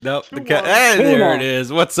Nope. Two-one. Hey, there it 2-1.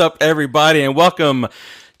 is. What's up, everybody, and welcome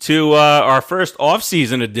to our first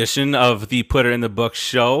off-season edition of the Put It in the Book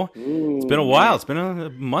show. It's been Ooh, a while. man. It's been a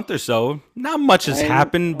month or so. Not much has I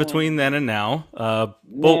happened between then and now. But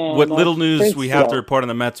no, what no, little it's news been we have to slow. report on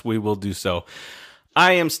the Mets, we will do so.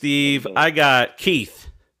 I am Steve. Okay. I got Keith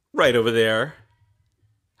right over there.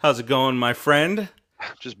 How's it going, my friend?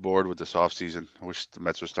 Just bored with this offseason. I wish the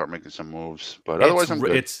Mets would start making some moves, but It's otherwise I'm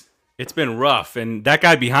good. it's been rough, and that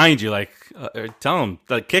guy behind you, tell him,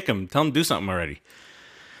 kick him, tell him to do something already.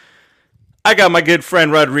 I got my good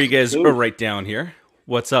friend Rodriguez Ooh. right down here.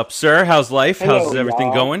 What's up, sir? How's life? Hello, How's everything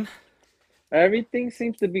y'all. going? Everything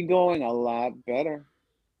seems to be going a lot better.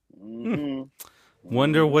 Mm-hmm.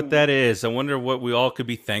 Wonder what Mm-hmm. that is. I wonder what we all could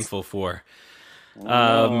be thankful for.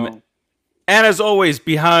 I Um, know. and as always,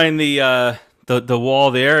 behind the wall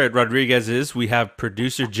there at Rodriguez's, we have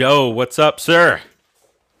producer Joe. What's up, sir?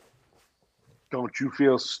 Don't you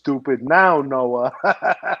feel stupid now, Noah?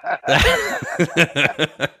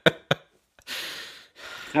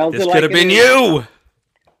 How's This it could like have it been is? you.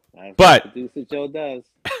 That's But- what producer Joe does.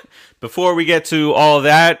 Before we get to all of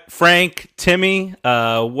that, Frank, Timmy,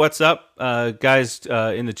 what's up, guys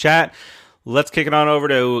in the chat? Let's kick it on over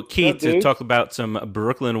to Keith to dude? talk about some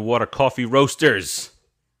Brooklyn Water Coffee Roasters.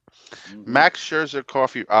 Max Scherzer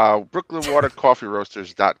Coffee,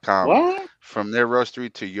 BrooklynWaterCoffeeRoasters.com. What? From their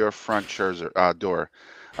roastery to your front Scherzer door.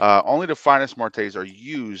 Only the finest martes are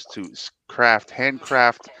used to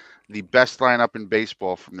handcraft the best lineup in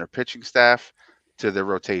baseball, from their pitching staff to their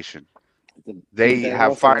rotation. They That have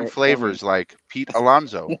roaster fine hurt. flavors like Pete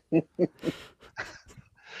Alonso.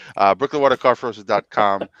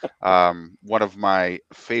 BrooklynWaterCoffeeRoasters.com. One of my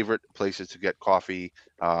favorite places to get coffee.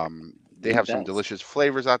 They have some That's- delicious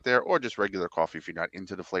flavors out there, or just regular coffee if you're not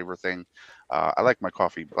into the flavor thing. I like my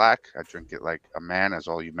coffee black. I drink it like a man, as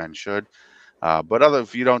all you men should. But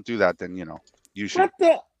if you don't do that, then you should What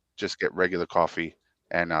the? just get regular coffee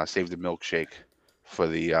and save the milkshake for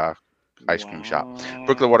the ice cream shop. Wow.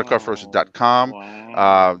 BrooklynWaterCoffeeRoasters.com.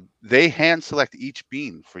 Wow. They hand select each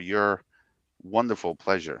bean for your wonderful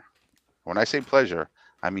pleasure. When I say pleasure,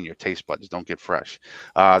 I mean your taste buds. Don't get fresh.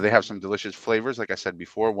 They have some delicious flavors. Like I said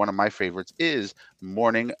before, one of my favorites is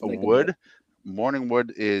Morning Like a Wood. Morning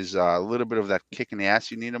Wood is a little bit of that kick in the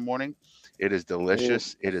ass you need in the morning. It is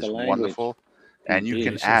delicious. It that's is the language. wonderful. And you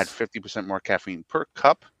can Delicious. add 50% more caffeine per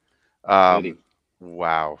cup. Goody.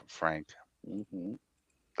 Wow, Frank. Mhm.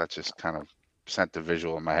 That just kind of sent the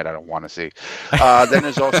visual in my head I don't want to see. Then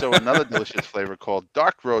there's also another delicious flavor called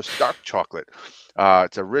Dark Roast Dark Chocolate.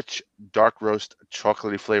 It's a rich dark roast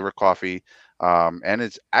chocolatey flavor coffee. And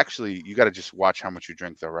it's actually, you got to just watch how much you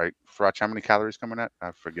drink though, right? Froch, how many calories coming at?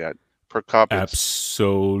 I forget. Per cup, it's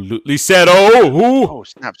Absolutely said. Oh,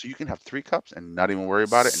 snap. So you can have 3 cups and not even worry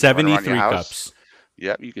about it. And run around your 73 house. cups.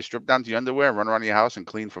 Yep, you can strip down to your underwear, run around your house, and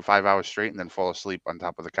clean for 5 hours straight, and then fall asleep on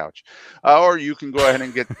top of the couch. Or you can go ahead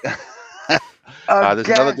and get. There's another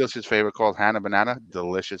Again. delicious flavor called Hannah Banana.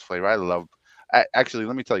 Delicious flavor. I love. Actually,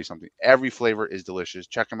 let me tell you something. Every flavor is delicious.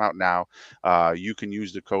 Check them out now. You can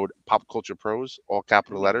use the code Pop Culture Pros, all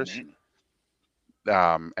capital letters,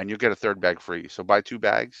 and you'll get a 3rd bag free. So buy 2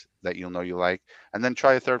 bags that you'll know you like, and then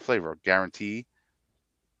try a 3rd flavor. Guarantee.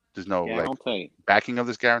 There's no Yeah, I'll tell you. backing of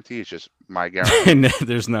this guarantee. It's just my guarantee.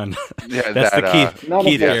 There's none. Yeah, That's the Keith, Not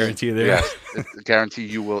Keith official. guarantee there. Yes, it's a guarantee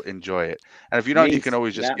you will enjoy it. And if you don't, you Means can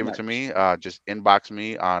always just that give it to much. me. Just inbox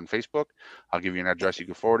me on Facebook. I'll give you an address you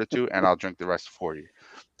can forward it to, and I'll drink the rest for you.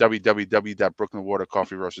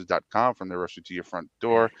 www.brooklynwatercoffeeroasters.com. From the roaster to your front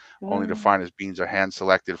door. Only the finest beans are hand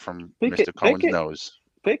selected from Pick Mr. it, Cohen's pick it. nose.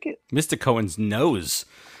 Pick it. Mr. Cohen's nose.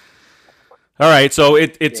 All right, so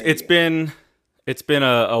it's Yeah. been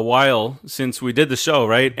a while since we did the show,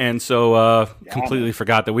 right? And so completely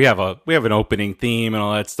forgot that we have an opening theme and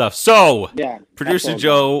all that stuff. So, Yeah. producer that's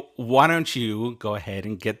all Joe, why don't you go ahead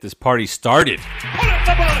and get this party started?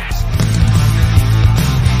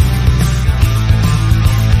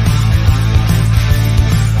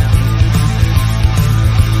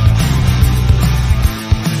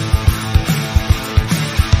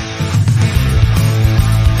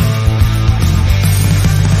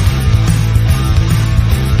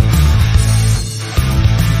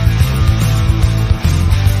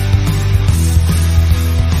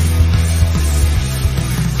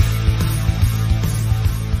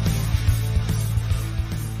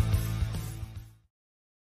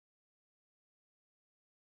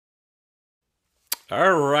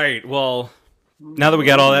 All right. Well, now that we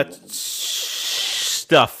got all that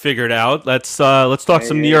stuff figured out, let's talk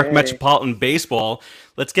some New York Hey. Metropolitan baseball.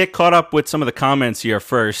 Let's get caught up with some of the comments here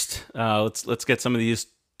first. Let's get some of these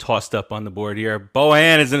tossed up on the board here.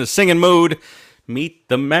 Bohan is in a singing mood. Meet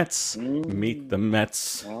the Mets. Meet the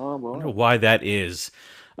Mets. Oh, I boy. wonder why that is.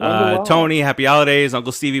 Wonder why. Tony, happy holidays.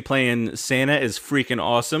 Uncle Stevie playing Santa is freaking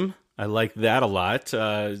awesome. I like that a lot.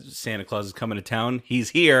 Santa Claus is coming to town. He's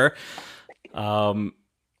here.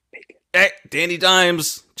 Hey, Danny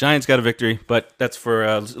Dimes. Giants got a victory, but that's for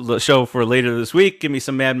a show for later this week. Give me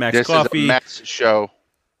some Mad Max This coffee. is a Mets show.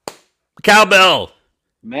 Cowbell.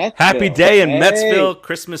 Metsville. Happy day in Hey. Metsville.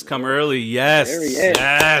 Christmas come early. Yes. There he is.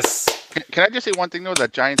 Yes. Can I just say one thing though?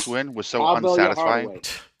 That Giants win was so I'll bill your heart unsatisfying. away.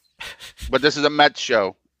 But this is a Mets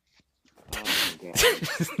show. Oh, my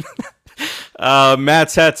God.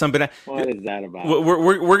 Matt's had something. What is that about?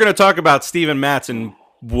 We're going to talk about Steven Matz and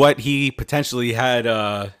what he potentially had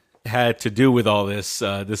to do with all this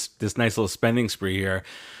this nice little spending spree here.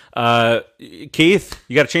 Keith,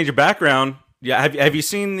 you got to change your background. Yeah, have you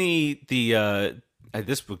seen the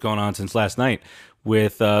this was going on since last night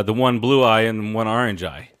with the one blue eye and one orange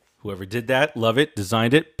eye? Whoever did that, love it,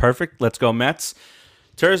 designed it, perfect. Let's go Mets.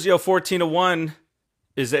 Terzio 14-1.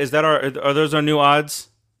 Is that are those our new odds?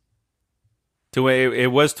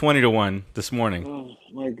 It was 20-1 this morning. Oh,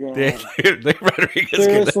 my God. Rodriguez.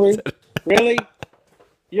 Seriously? Really?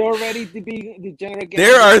 You're ready to be degenerate again?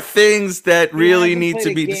 There are things that He really hasn't need played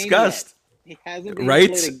to a be game discussed. yet. He hasn't even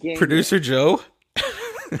Right, played a game Producer Joe?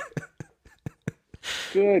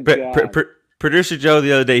 yet. Good God. Producer Joe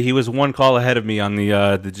the other day, he was one call ahead of me on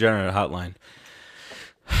the degenerate hotline.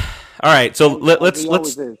 All right, so let's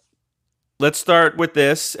start with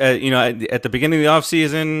this. At the beginning of the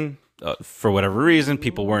offseason, for whatever reason,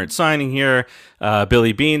 people weren't signing here.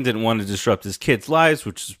 Billy Beane didn't want to disrupt his kids' lives,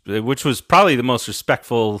 which was probably the most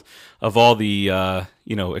respectful of all the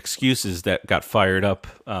excuses that got fired up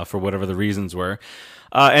for whatever the reasons were.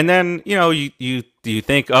 And then you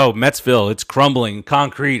think, oh, Metsville, it's crumbling,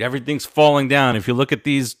 concrete, everything's falling down. If you look at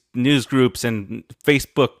these news groups and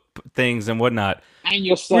Facebook things and whatnot, And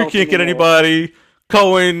yourself. we can't get anybody.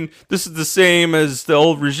 Cohen, this is the same as the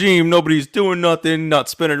old regime. Nobody's doing nothing, not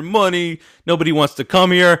spending money. Nobody wants to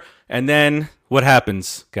come here. And then what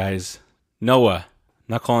happens, guys? Noah. I'm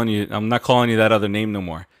not calling you that other name no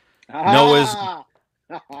more. Noah's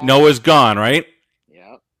gone, right?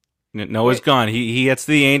 Yep. Noah's gone. He gets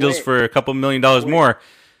the Angels for a couple $1 million more.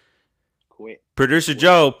 Quit. Producer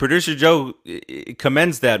Joe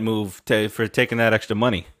commends that move for taking that extra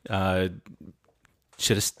money.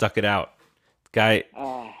 Should have stuck it out. Guy,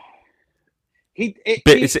 he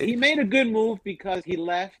made a good move because he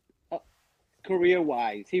left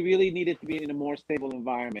career-wise. He really needed to be in a more stable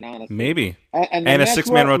environment, honestly. maybe. And a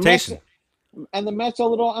 6-man rotation. And the Mets are a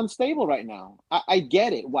little unstable right now. I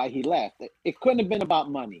get it why he left. It couldn't have been about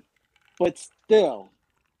money. But still,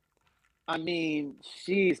 I mean,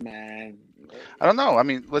 jeez, man. I don't know. I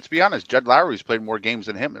mean, let's be honest. Jed Lowry's played more games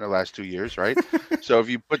than him in the last 2 years, right? So if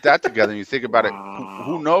you put that together and you think about it,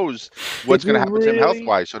 who knows what's going to happen to him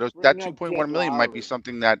health-wise? So that $2.1 million might be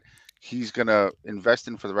something that he's going to invest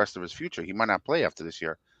in for the rest of his future. He might not play after this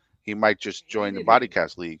year. He might just join the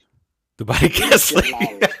BodyCast League. The BodyCast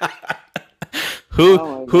League.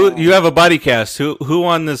 Who you have a BodyCast? Who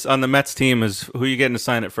on the Mets team is who you getting to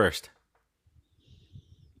sign it first?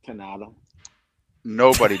 Canada.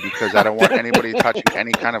 Nobody, because I don't want anybody touching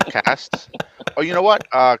any kind of casts. Oh, you know what?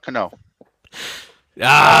 Cano.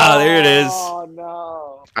 There it is. Oh,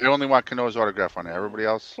 no. I only want Cano's autograph on it. Everybody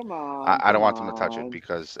else, Come on. I don't want them to touch it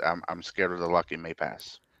because I'm scared of the luck it may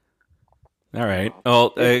pass. All right.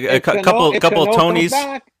 Well, a couple of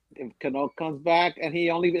Tonys. If Cano comes back and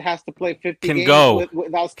he only has to play 50 Can games go.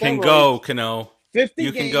 without steroids. Can go, Cano. 50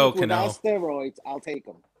 You games can go, Cano. without steroids, I'll take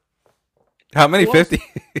him. How many? 50?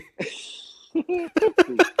 50.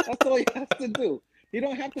 That's all he has to do. He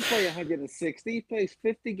don't have to play 160. He plays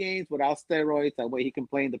 50 games without steroids. That way he can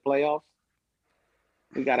play in the playoffs.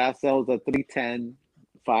 We got ourselves a 310,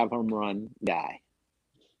 5-home run guy.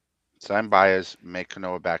 Sign Baez, make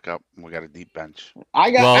Cano a backup. We got a deep bench. We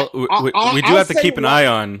do have to keep an eye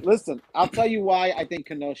on. Listen, I'll tell you why I think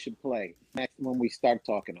Cano should play next when we start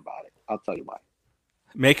talking about it. I'll tell you why.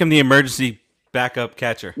 Make him the emergency backup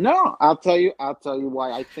catcher. No, I'll tell you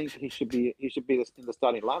why I think he should be in the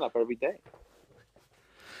starting lineup every day.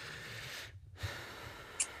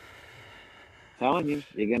 Telling you,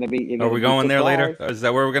 you're gonna be. Are we going there later? Is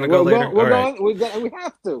that where we're gonna go later? We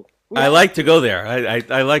have to. I like to go there.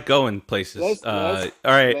 I like going places. All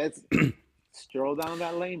right. Let's stroll down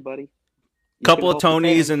that lane, buddy. Couple of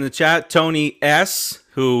Tonys in the chat. Tony S,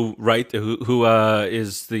 who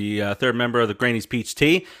is the third member of the Granny's Peach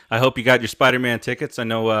Tea. I hope you got your Spider-Man tickets. I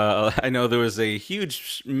know there was a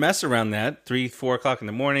huge mess around that. 3-4 o'clock in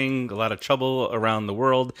the morning. A lot of trouble around the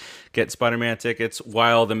world getting Spider-Man tickets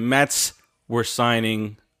while the Mets were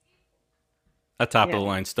signing a top of the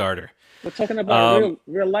line starter. We're talking about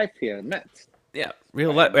real life here, Mets. Yeah,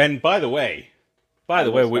 real life. And by the way,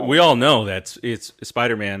 we all know that it's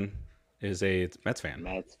Spider-Man is a Mets fan.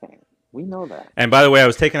 Mets fan. We know that. And by the way, I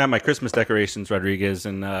was taking out my Christmas decorations, Rodriguez,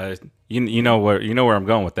 and you know where I'm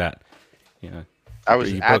going with that. Yeah, I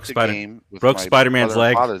was at the game with broke my Spider-Man's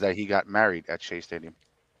leg. Father that he got married at Shea Stadium.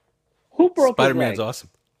 Who broke Spider-Man's his leg? awesome.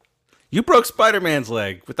 You broke Spider-Man's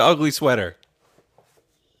leg with the ugly sweater.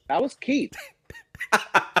 That was Keith.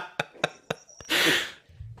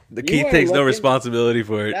 Keith takes no responsibility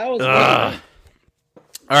for it. That was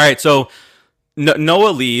all right, so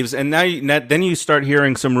Noah leaves, and then you start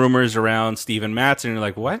hearing some rumors around Steven Matz, and you're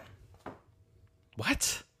like, what?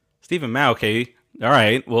 What? Steven Matz, okay. All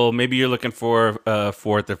right, well, maybe you're looking for a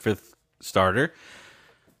fourth or fifth starter.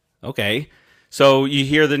 Okay. So you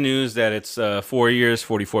hear the news that it's 4 years,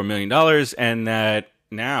 $44 million, and that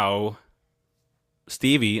now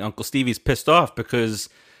Uncle Stevie's pissed off because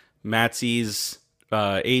Matsy's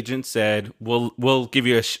agent said, we'll give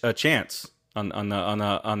you a chance on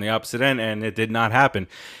the opposite end, and it did not happen.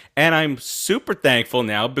 And I'm super thankful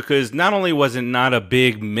now because not only was it not a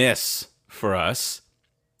big miss for us,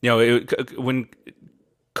 when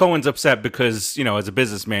Cohen's upset because as a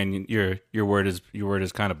businessman, your word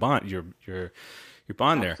is kind of bond your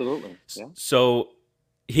bond there. Absolutely. Yeah. So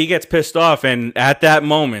he gets pissed off, and at that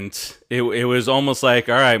moment, it was almost like,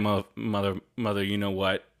 all right, mother, you know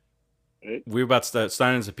what? We're about to start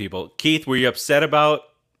signing some people. Keith, were you upset about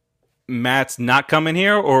Matt's not coming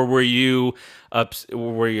here, or were you upset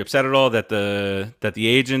at all that the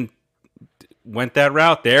agent went that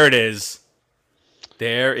route? There it is.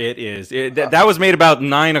 That was made about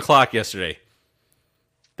 9:00 yesterday.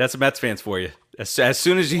 That's Mets fans for you. As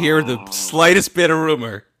soon as you hear the slightest bit of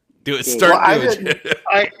rumor, I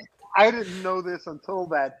didn't know this until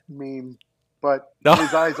that meme, but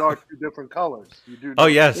his eyes are two different colors. You do know. Oh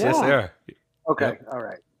yes, yes they are. Okay, yep. All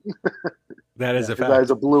right. That is a fact. His eyes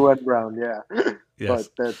are blue and brown. Yeah. Yes.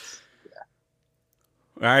 But that's.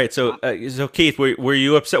 All right, so Keith, were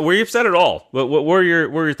you upset? Were you upset at all? What were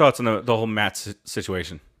your thoughts on the whole Matt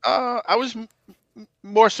situation? I was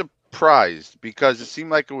more surprised because it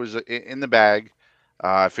seemed like it was in the bag.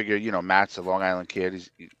 I figured, Matt's a Long Island kid.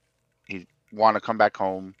 He want to come back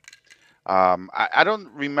home. I don't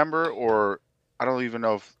remember, or I don't even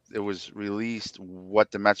know if it was released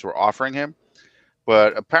what the Mets were offering him.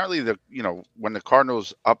 But apparently, when the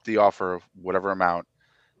Cardinals upped the offer of whatever amount,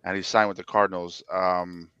 and he signed with the Cardinals,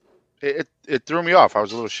 it threw me off. I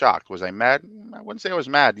was a little shocked. Was I mad? I wouldn't say I was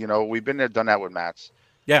mad. We've been there, done that with Matz.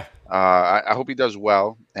 Yeah. I hope he does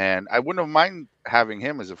well, and I wouldn't have mind having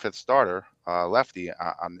him as a fifth starter, lefty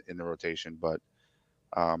in the rotation. But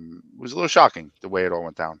it was a little shocking the way it all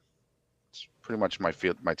went down. It's pretty much my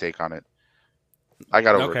take on it. I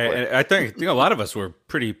got over it. Okay, I think a lot of us were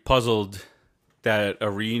pretty puzzled that a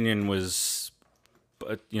reunion was,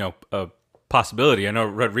 a possibility. I know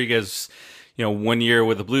Rodriguez, 1 year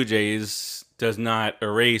with the Blue Jays does not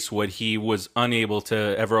erase what he was unable to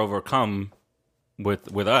ever overcome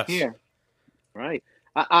with us. Yeah, right.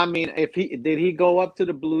 I mean, did he go up to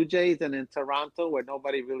the Blue Jays and in Toronto where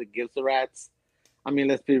nobody really gives a rat's? I mean,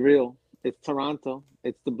 let's be real. It's Toronto.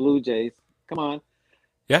 It's the Blue Jays. Come on.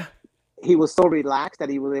 Yeah. He was so relaxed that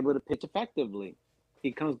he was able to pitch effectively.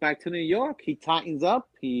 He comes back to New York. He tightens up.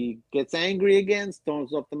 He gets angry again,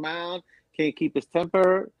 storms off the mound, can't keep his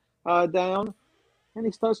temper down, and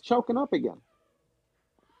he starts choking up again.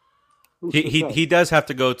 He does have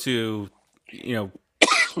to go to,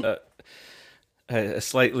 a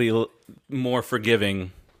slightly more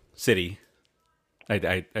forgiving city. I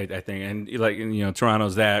think, and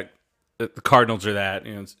Toronto's that, the Cardinals are that.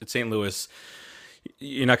 It's St. Louis.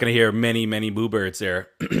 You're not going to hear many boo birds there.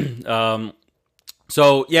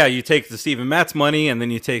 So yeah, you take the Steven Matz money, and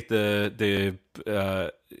then you take the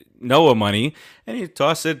Noah money, and you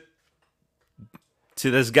toss it to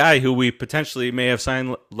this guy who we potentially may have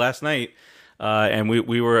signed last night, and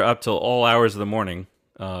we were up till all hours of the morning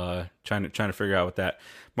trying to figure out what that.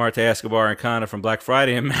 Marte Escobar and Kana from Black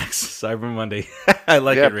Friday and Max Cyber Monday. I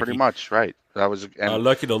like it, Ricky. Yeah, pretty much right. That was. I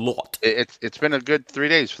like it a lot. It's been a good 3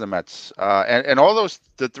 days for the Mets, and all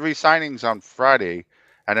the three signings on Friday.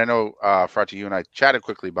 And I know, Frati, you and I chatted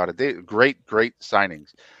quickly about it. They great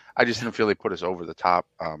signings. I just didn't feel they put us over the top.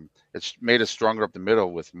 It's made us stronger up the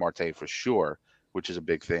middle with Marte for sure, which is a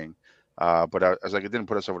big thing. But I was like, it didn't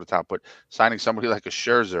put us over the top. But signing somebody like a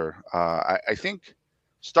Scherzer, I think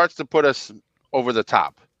starts to put us over the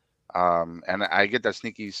top. And I get that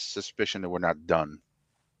sneaky suspicion that we're not done.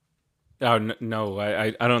 Oh no,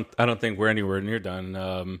 I don't think we're anywhere near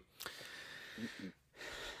done.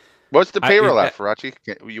 What's the payroll at, Farachi?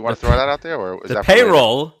 You want to throw that out there, or is the that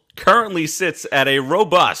payroll currently sits at a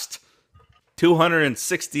robust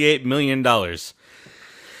 $268 million.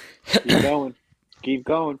 Keep going. Keep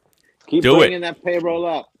going. Keep bringing that payroll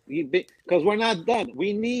up. Because we're not done.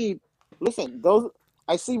 We need. Listen, those.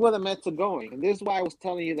 I see where the Mets are going, and this is why I was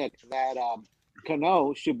telling you that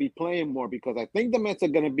Cano should be playing more, because I think the Mets are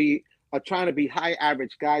going to be trying to be high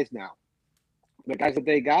average guys now. The guys that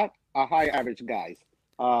they got are high average guys.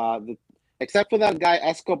 Except for that guy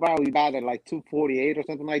Escobar, who batted like 248 or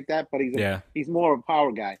something like that, but he's more of a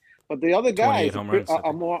power guy. But the other guys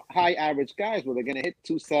are more high average guys where they're going to hit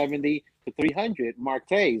 270 to 300.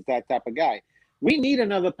 Marte is that type of guy. We need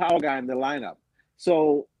another power guy in the lineup.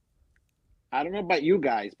 So I don't know about you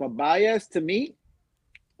guys, but Baez, to me,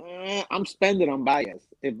 I'm spending on Baez.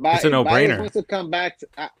 It's a no-brainer. Baez wants to come back,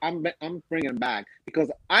 I'm bringing him back,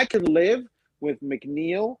 because I can live with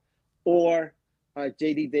McNeil or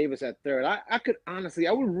J.D. Davis at third. I could honestly,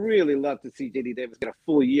 I would really love to see J.D. Davis get a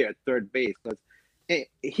full year at third base, because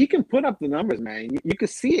he can put up the numbers, man. You can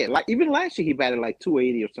see it. Like even last year, he batted like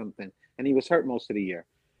 280 or something, and he was hurt most of the year.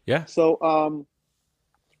 Yeah. So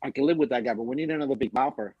I can live with that guy, but we need another big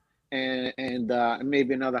bopper and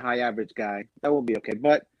maybe another high average guy. That will be okay.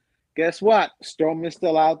 But guess what? Stroman's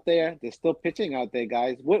still out there. They're still pitching out there,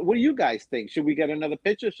 guys. What do you guys think? Should we get another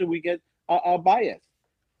pitcher? Should we get a Baez?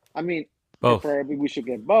 I mean, both. Preferably we should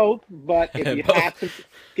get both. But if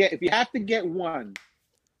you have to get one,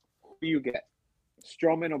 who do you get?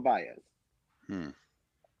 Stroman or Baez?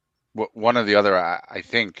 One or the other, I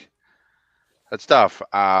think. That's tough.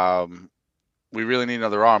 We really need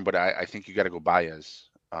another arm, but I think you got to go Baez.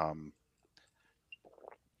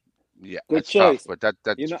 Yeah, good that's choice. Tough, but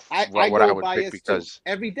that's what I would pick, because too.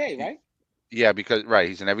 Every day, right? Yeah, because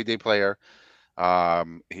he's an everyday player.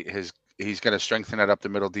 He's going to strengthen that up the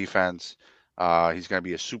middle defense. He's going to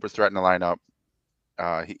be a super threat in the lineup.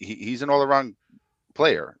 He's an all-around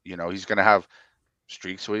player. You know, he's going to have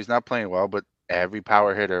streaks where he's not playing well, but every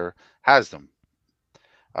power hitter has them.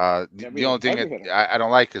 The only thing I don't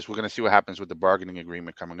like is we're going to see what happens with the bargaining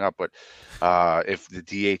agreement coming up. But if the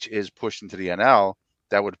DH is pushed into the NL,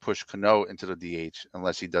 that would push Cano into the DH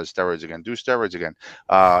unless he does steroids again. Do steroids again.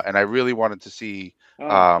 And I really wanted to see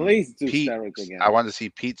please do Pete. Steroids again. I wanted to see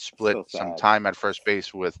Pete split some time at first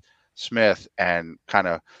base with Smith and kind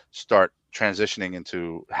of start transitioning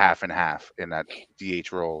into half and half in that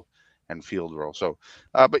DH role and field role. So,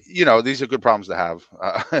 but you know, these are good problems to have.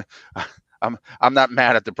 I'm not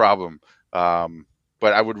mad at the problem, but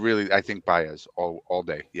I think Baez all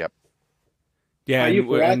day. Yep. Yeah,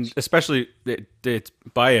 and especially it's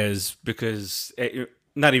Baez because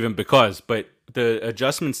not even because, but the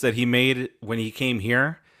adjustments that he made when he came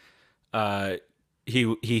here,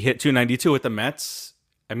 he hit 292 with the Mets.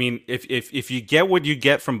 I mean, if you get what you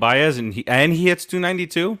get from Baez and he hits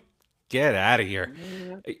 292, get out of here.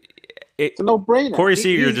 It's a no-brainer. Corey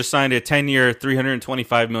Seager just signed a 10-year,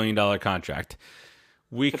 $325 million contract.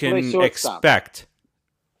 We can expect,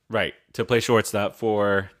 to play shortstop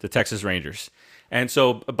for the Texas Rangers. And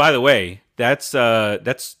so, by the way, that's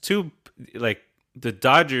too, like, the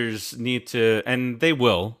Dodgers need to, and they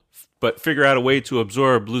will, but figure out a way to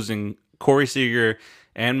absorb losing Corey Seager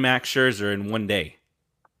and Max Scherzer in one day.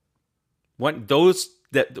 They can go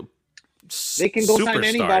sign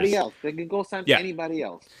anybody else. They can go sign anybody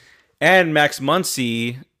else. And Max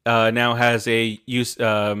Muncy now has a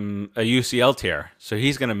UCL tear, so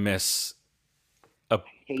he's going to miss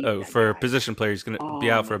for a position player. He's going to be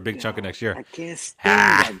out for a big chunk of next year. I can't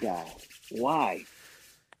stand that guy. Why?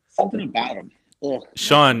 Something about him. Ugh,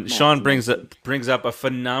 Sean brings up a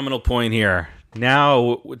phenomenal point here.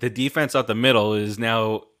 Now the defense out the middle is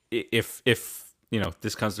now, if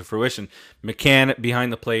this comes to fruition, McCann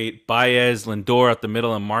behind the plate, Baez, Lindor out the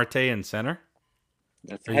middle, and Marte in center.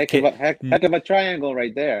 That's a heck of a triangle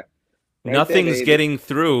right there. Nothing's getting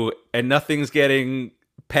through, and nothing's getting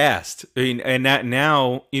past. I mean, and that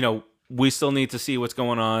now, we still need to see what's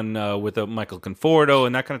going on with Michael Conforto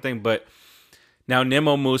and that kind of thing. But now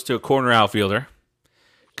Nimmo moves to a corner outfielder.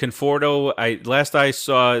 Conforto, last I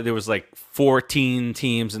saw, there was like 14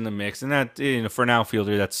 teams in the mix, and that for an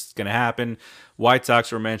outfielder, that's going to happen. White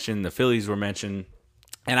Sox were mentioned, the Phillies were mentioned,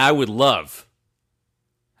 and I would love.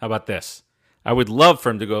 How about this? I would love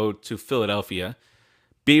for him to go to Philadelphia,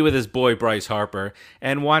 be with his boy Bryce Harper,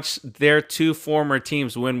 and watch their two former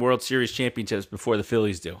teams win World Series championships before the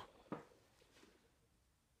Phillies do.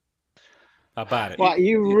 How about it? Well,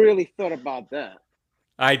 you really thought about that.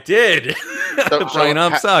 I did. Playing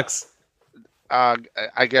up sucks.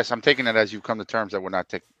 I guess I'm taking it as you've come to terms that we're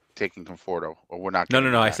not taking Conforto, or we're not.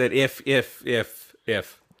 No. I said if.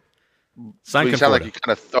 Sign You sound like Conforto. you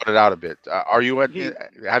kind of thought it out a bit. Are you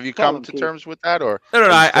have you come to terms with that, or no?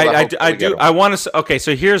 I do. him? I want to. Okay,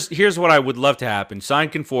 so here's what I would love to happen. Sign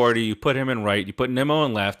Conforto. You put him in right. You put Nimmo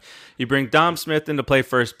in left. You bring Dom Smith in to play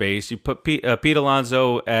first base. You put Pete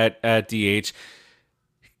Alonso at DH.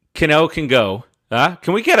 Cano can go.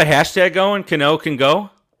 Can we get a hashtag going? Cano can go.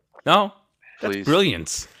 No, that's Please.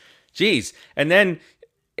 brilliance. Jeez. And then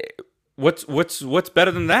what's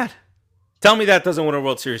better than that? Tell me that doesn't win a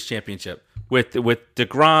World Series championship with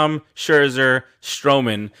DeGrom, Scherzer,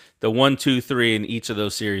 Stroman, the 1, 2, 3 in each of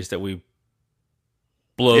those series that we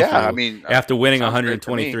blow through. I mean, after winning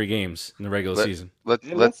 123 games in the regular season.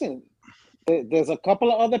 Listen, there's a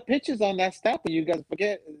couple of other pitchers on that staff that you guys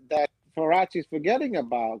forget that Farachi's forgetting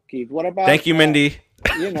about. Keith, what about? Thank you, Mindy.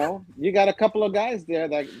 You got a couple of guys there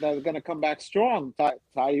that are going to come back strong.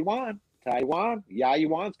 Taiwan,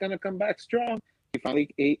 Yuan's going to come back strong. He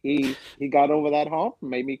finally he got over that hump.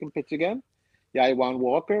 Maybe he can pitch again. Yuan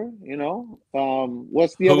Walker,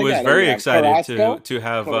 what's the other guy? Who was very excited to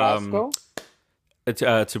have Carrasco?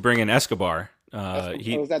 To bring in Escobar.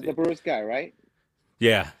 Was that the Bruce guy, right?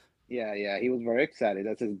 Yeah. Yeah. He was very excited.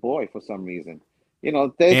 That's his boy for some reason.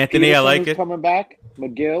 Anthony, Peterson, I like it. Coming back,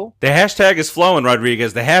 McGill. The hashtag is flowing,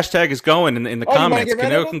 Rodriguez. The hashtag is going in the comments.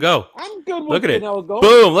 Cano can go. I'm good with look at it. Cano going.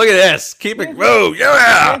 Boom! Look at this. Keep it. Whoa!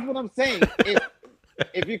 Yeah. That's what I'm saying.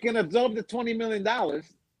 If you can absorb the $20 million,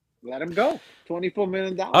 let him go. $24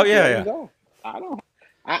 million. Oh yeah, let him go.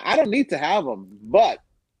 I don't need to have him, but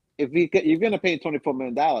if you're going to pay $24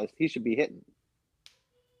 million, he should be hitting.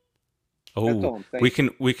 Oh, we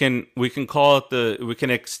can call it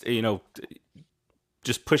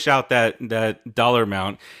just push out that dollar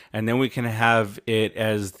amount, and then we can have it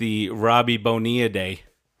as the Robbie Bonilla Day.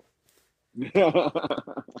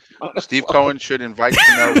 Steve Cohen should invite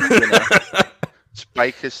Cano to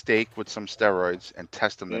spike his steak with some steroids and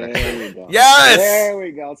test him the next day. There we go. Yes! There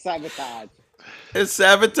we go. Sabotage. It's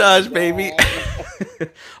sabotage, baby.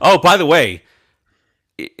 Oh, by the way,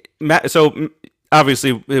 so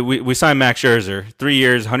obviously we signed Max Scherzer, 3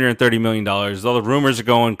 years, $130 million. All the rumors are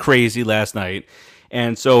going crazy last night.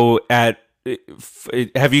 And so have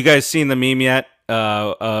you guys seen the meme yet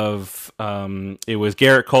of it was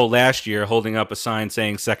Garrett Cole last year holding up a sign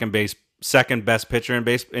saying second best pitcher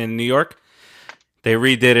in New York? They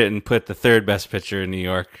redid it and put the third best pitcher in New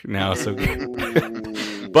York now. So,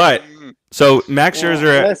 but so Max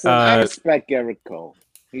Scherzer. Listen, I respect Garrett Cole.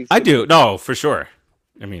 I do. No, for sure.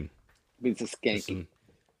 I mean, he's a skanky.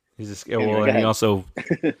 He's a and he also.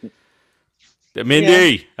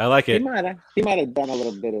 Mindy, I like it. He might have done a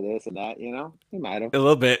little bit of this and that. He might have a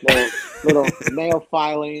little bit, little nail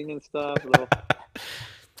filing and stuff.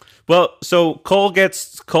 Well, so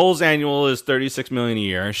Cole's annual is $36 million a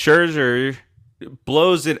year. Scherzer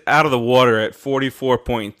blows it out of the water at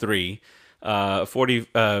 44.3,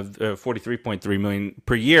 43.3 million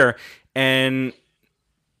per year, and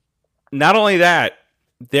not only that,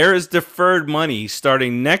 there is deferred money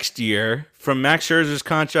starting next year from Max Scherzer's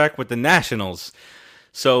contract with the Nationals.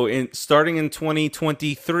 So starting in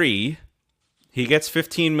 2023, he gets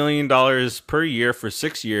 $15 million per year for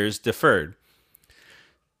 6 years deferred.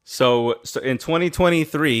 So in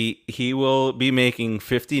 2023, he will be making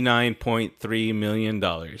 $59.3 million.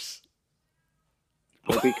 Hope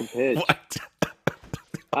he can pitch. What?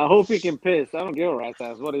 I hope he can pitch. I don't give a rat's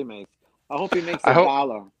ass what he makes. I hope he makes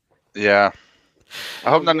 $1. Yeah. I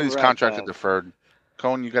hope none of these contracts are deferred.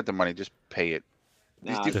 Cohen, you got the money. Just pay it.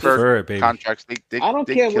 These deferred contracts, I don't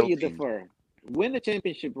care what you defer. Win the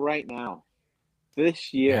championship right now.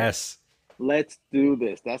 This year. Yes. Let's do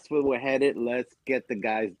this. That's where we're headed. Let's get the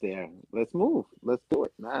guys there. Let's move. Let's do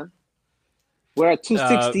it, man. We're at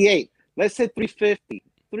 268. Let's hit 350.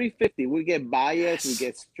 350. We get Baez. We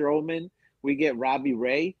get Stroman. We get Robbie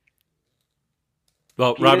Ray.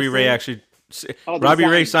 Well, Peterson. Robbie Ray actually... Robbie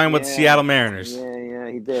Ray signed with the Seattle Mariners. Yeah,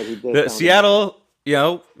 he did. Seattle,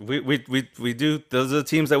 we do. Those are the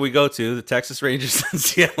teams that we go to: the Texas Rangers and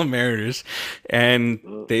Seattle Mariners, and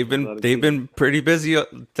they've been pretty busy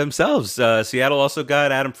themselves. Seattle also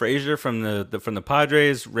got Adam Frazier from the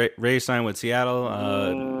Padres. Ray signed with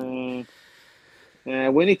Seattle.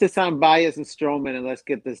 We need to sign Baez and Stroman, and let's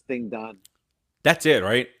get this thing done. That's it,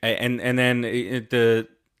 right? And then the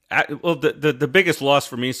biggest loss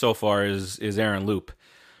for me so far is Aaron Loop.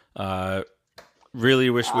 Really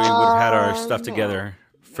wish we would have had our stuff together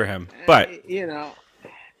for him, but he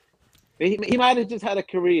might have just had a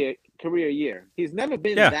career year. He's never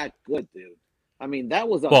been that good, dude. I mean, that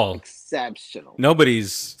was exceptional.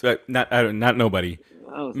 Nobody's not nobody.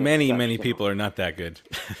 Many people are not that good.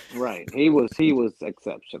 Right. He was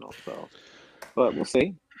exceptional. So, but we'll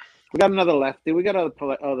see. We got another lefty. We got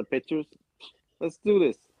other pitchers. Let's do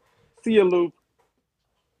this. See you, Lou.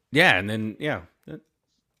 Yeah, and then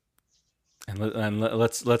and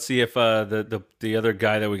let's see if the other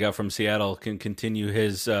guy that we got from Seattle can continue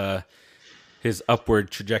his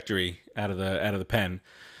upward trajectory out of the pen.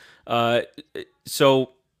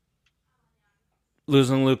 So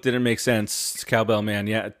losing Loop didn't make sense, Cowbell man.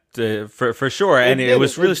 Yeah, for sure, and it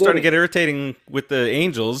was really starting to get irritating with the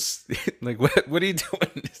Angels. Like, what are you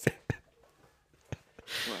doing?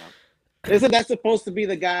 Isn't that supposed to be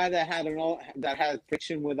the guy that had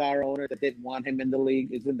friction with our owner that didn't want him in the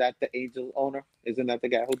league? Isn't that the Angels owner? Isn't that the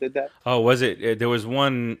guy who did that? Oh, was it? There was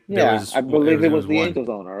one. Yeah, I believe it was the Angels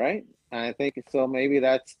owner, right? And I think so. Maybe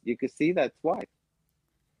you could see that's why.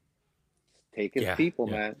 Take his people,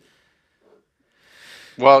 man.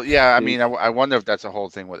 Well, yeah. I mean, I wonder if that's a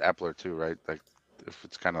whole thing with Epler too, right? Like, if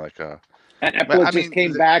it's kind of like a. And Epler just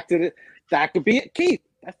came back to that could be it, Keith.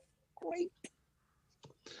 That's great.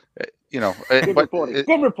 Good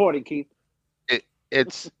reporting, Keith.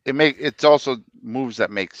 It's also moves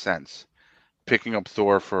that make sense. Picking up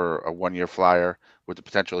Thor for a 1-year flyer with the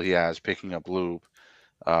potential he has, picking up Loop.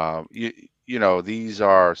 These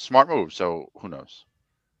are smart moves. So who knows?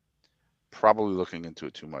 Probably looking into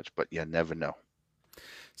it too much, but you never know.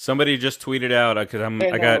 Somebody just tweeted out because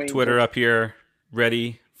I got Twitter up here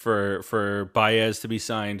ready for Baez to be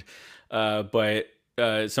signed, but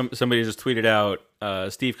somebody just tweeted out.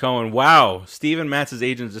 Steve Cohen, wow! Steven Matz's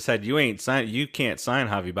agent just said you can't sign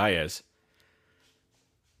Javi Baez.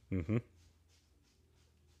 Mm-hmm.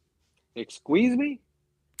 Excuse me?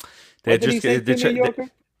 They're trying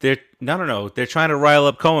to rile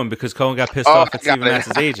up Cohen because Cohen got pissed off at Steven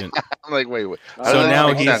Matz's agent. I'm like, wait. So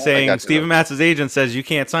now he's saying Steven Matz's agent says you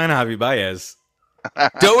can't sign Javi Baez.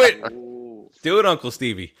 Do it, do it, Uncle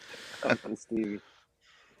Stevie. Uncle Stevie.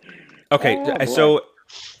 Okay, so.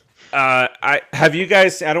 Have you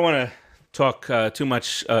guys? I don't want to talk too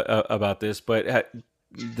much about this, but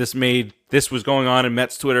this was going on in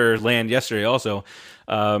Mets Twitter land yesterday also,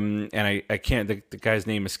 and I can't. The guy's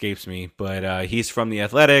name escapes me, but he's from the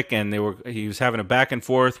Athletic, and he was having a back and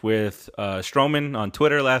forth with Stroman on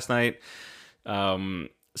Twitter last night,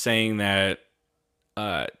 saying that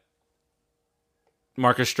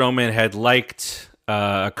Marcus Stroman had liked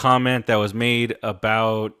a comment that was made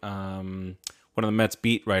about. One of the Mets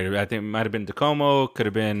beat writer. I think it might have been DeComo. Could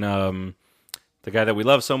have been the guy that we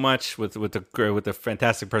love so much with the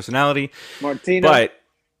fantastic personality, Martino. But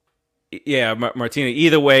yeah, Martino.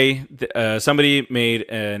 Either way, somebody made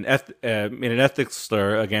an ethics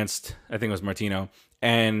slur against. I think it was Martino,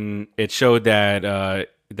 and it showed that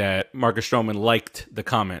that Marcus Stroman liked the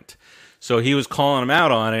comment. So he was calling him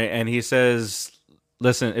out on it, and he says,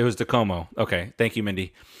 "Listen, it was DeComo." Okay, thank you,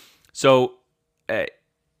 Mindy. So.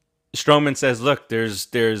 Stroman says, look,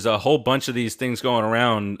 there's a whole bunch of these things going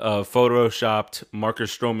around, photoshopped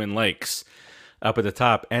Marcus Stroman likes up at the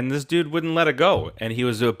top, and this dude wouldn't let it go. And he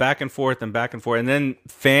was back and forth. And then the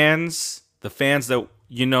fans that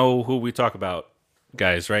who we talk about,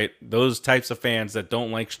 guys, right? Those types of fans that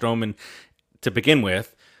don't like Stroman to begin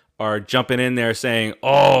with are jumping in there saying,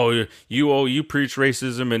 oh, you preach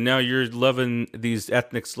racism, and now you're loving these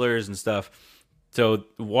ethnic slurs and stuff. So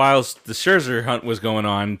whilst the Scherzer hunt was going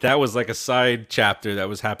on, that was like a side chapter that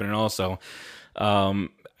was happening also.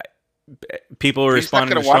 People were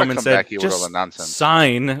responding to Stroman and said, just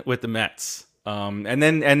sign with the Mets. And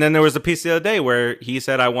then there was a piece the other day where he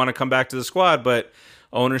said, I want to come back to the squad, but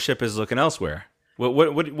ownership is looking elsewhere.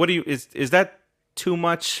 What do you, is that too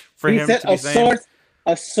much for him to be saying?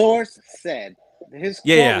 A source said. His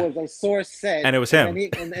quote was a source said. And it was him.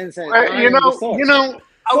 And said,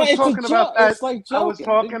 I was talking about that. I was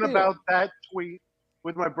talking about that tweet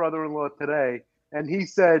with my brother-in-law today, and he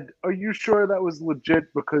said, "Are you sure that was legit?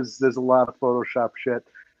 Because there's a lot of Photoshop shit."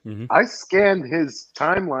 Mm-hmm. I scanned his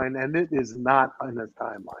timeline, and it is not on his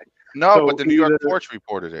timeline. No, so but the New York Porch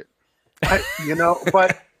reported it. But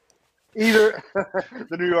either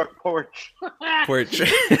the New York Porch.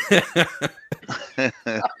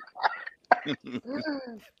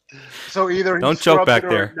 So either he scrubbed it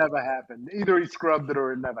or it never happened. Either he scrubbed it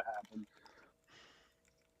or it never happened.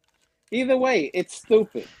 Either way, it's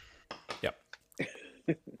stupid. Yep.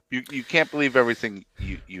 You can't believe everything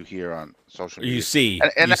you hear on social media. You see,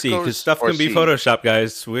 because stuff can be Photoshopped,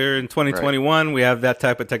 guys. We're in 2021. Right. We have that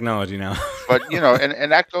type of technology now. But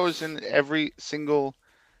and that goes in every single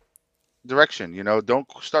direction.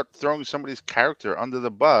 Don't start throwing somebody's character under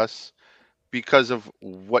the bus because of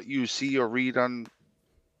what you see or read on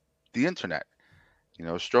the internet.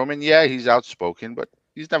 Stroman, he's outspoken, but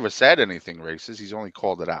he's never said anything racist. He's only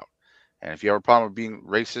called it out. And if you have a problem with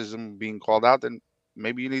racism being called out, then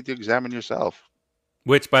maybe you need to examine yourself.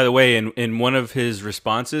 Which, by the way, in one of his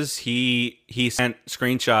responses, he sent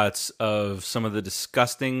screenshots of some of the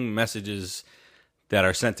disgusting messages that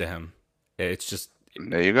are sent to him. It's just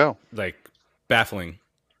there you go, like baffling.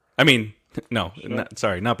 I mean, no,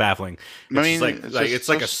 not baffling. It's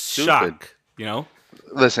like a stupid shock, you know.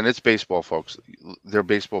 Listen, it's baseball, folks. They're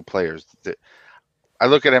baseball players. I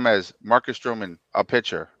look at him as Marcus Stroman, a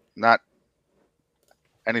pitcher, not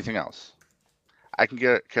anything else. I can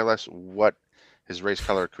care less what his race,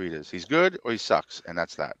 color, or creed is. He's good or he sucks, and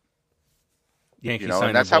that's that. Yankees,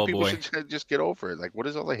 and that's how people should just get over it. Like, what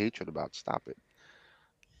is all the hatred about? Stop it.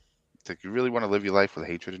 It's like, you really want to live your life with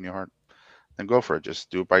hatred in your heart? Then go for it. Just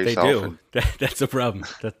do it by yourself. They do. That's a problem.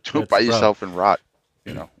 Do it by yourself and rot.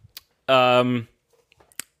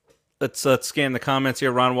 Let's scan the comments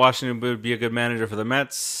here. Ron Washington would be a good manager for the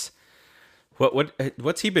Mets.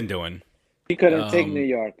 What's he been doing? He couldn't take New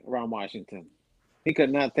York. Ron Washington. He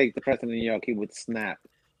could not take the president of New York. He would snap.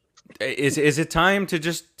 Is it time to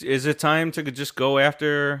just go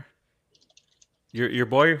after your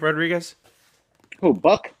boy Rodriguez? Who,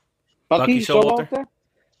 Bucky Showalter?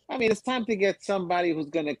 I mean, it's time to get somebody who's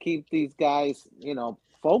going to keep these guys,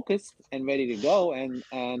 focused and ready to go, and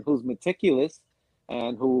who's meticulous,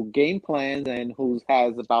 and who game plans, and who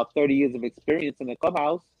has about 30 years of experience in the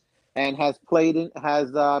clubhouse, and has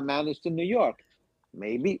managed in New York.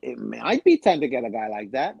 Maybe it might be time to get a guy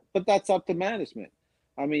like that, but that's up to management.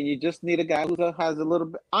 I mean, you just need a guy who has a little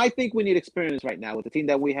bit. I think we need experience right now with the team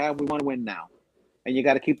that we have. We want to win now, and you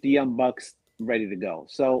got to keep the young bucks ready to go.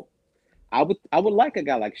 So, I would like a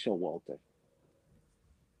guy like Showalter.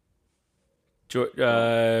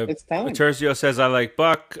 It's time. Tercio says I like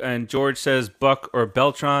Buck, and George says Buck or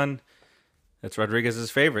Beltran. That's Rodriguez's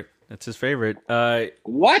favorite. That's his favorite.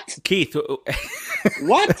 What? Keith.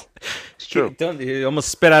 What? It's true. He almost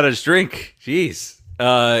spit out his drink. Jeez.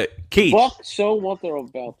 Keith. Buck Showalter or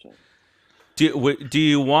Beltran? Do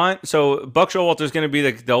you want... So, Buck Showalter is going to be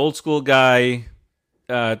the old school guy,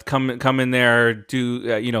 come in there,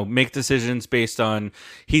 make decisions based on...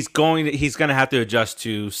 He's going to have to adjust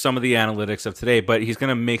to some of the analytics of today, but he's going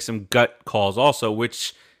to make some gut calls also,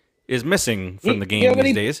 which is missing from the game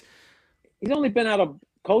these days. He's only been out of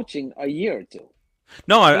coaching a year or two.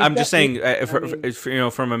 No, I'm just saying,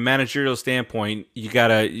 from a managerial standpoint, you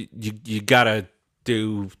gotta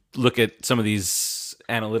look at some of these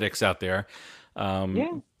analytics out there.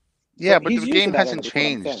 But the game hasn't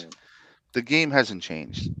changed. The game hasn't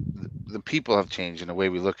changed. The people have changed, and the way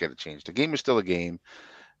we look at it changed. The game is still a game,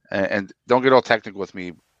 and don't get all technical with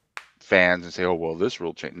me, fans, and say, "Oh, well, this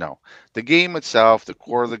rule changed." No, the game itself, the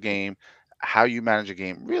core of the game, how you manage a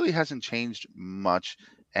game, really hasn't changed much,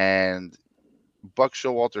 and Buck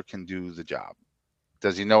Showalter can do the job.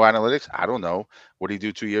 Does he know analytics? I don't know. What did he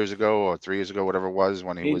do 2 years ago or 3 years ago, whatever it was,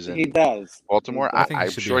 when he was in Baltimore? I'm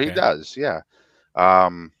sure he does. Yeah.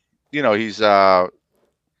 He's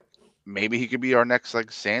maybe he could be our next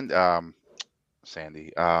Sandy.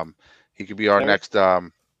 He could be our next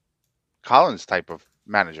Collins type of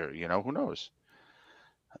manager. Who knows?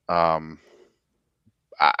 I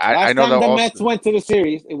know the Mets went to the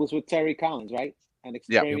series, it was with Terry Collins, right? An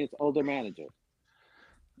experienced older manager.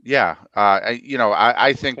 Yeah,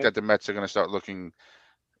 I think that the Mets are going to start looking,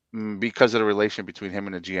 because of the relation between him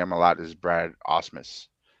and the GM a lot, is Brad Ausmus.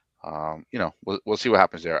 We'll see what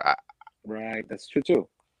happens there. Right, that's true too.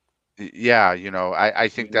 Yeah, I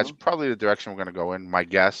think that's probably the direction we're going to go in. My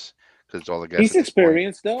guess, because all the guesses. He's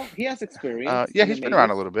experienced though. He has experience. He's been around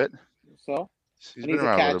a little bit. So he's been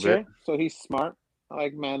around a little bit. So he's smart. I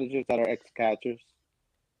like managers that are ex-catchers.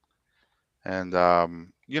 And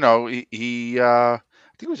he I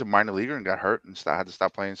think he was a minor leaguer and got hurt and had to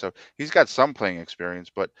stop playing. So he's got some playing experience,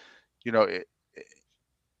 but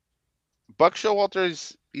Buck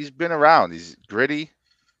Showalter he's been around. He's gritty,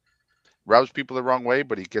 rubs people the wrong way,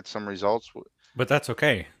 but he gets some results. But that's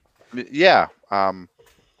okay. Yeah.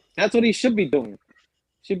 That's what he should be doing.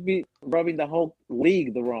 Should be rubbing the whole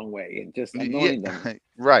league the wrong way and just annoying them.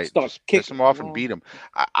 Right. Just piss them off and beat them.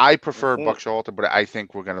 I prefer Buck Showalter, but I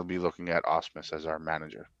think we're going to be looking at Ausmus as our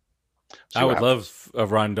manager. I would love a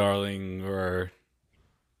Ron Darling or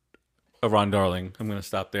a Ron Darling. I'm going to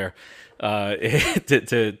stop there.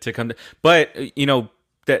 To come, but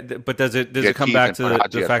but does it come back to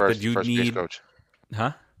the fact that you need, coach.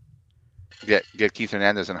 Huh? Get Keith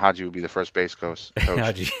Hernandez, and Haji would be the first base coach.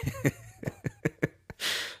 Haji.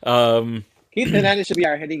 Keith Hernandez should be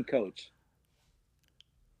our hitting coach.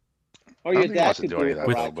 Or your dad could do it. I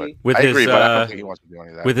agree, but I don't think he wants to do any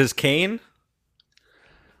of that. With his cane?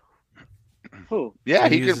 Who? Yeah,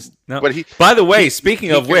 he could. No. But By the way,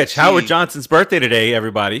 speaking of which, Howard Johnson's birthday today,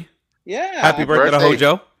 everybody. Yeah. Happy birthday to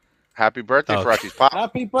Hojo. Happy birthday, Farachi's pop.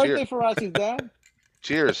 Happy birthday, Farachi's dad.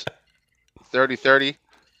 Cheers. 30-30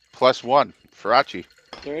 plus 1. Farachi.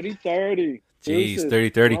 30-30. Jeez,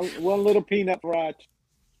 30-30. One little peanut, Farachi.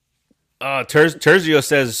 Terzio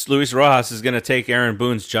says Luis Rojas is going to take Aaron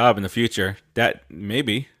Boone's job in the future. That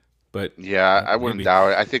maybe, but yeah, I wouldn't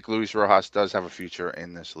doubt it. I think Luis Rojas does have a future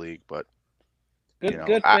in this league, but good for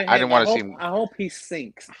him. I didn't want to see him. I hope he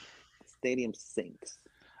sinks. Stadium sinks.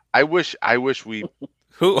 I wish we.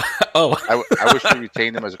 Who? Oh, I wish we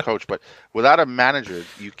retained him as a coach, but without a manager,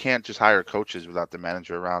 you can't just hire coaches without the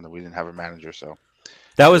manager around. And we didn't have a manager, so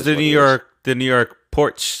that was the New York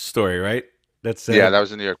porch story, right? That's that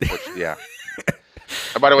was the New York porch. Yeah.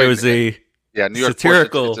 And by the way, it was a New York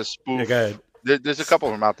satirical. Porch, it's a spoof. Yeah, there's a couple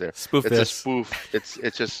of them out there. Spoof. It's a spoof. It's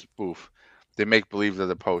just spoof. They make believe they're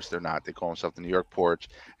the Post. They're not. They call themselves the New York Porch,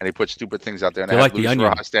 and they put stupid things out there. And they like the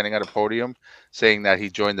Onion standing at a podium saying that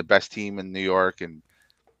he joined the best team in New York and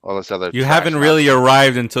all this other. You haven't really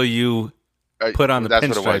arrived until you put on the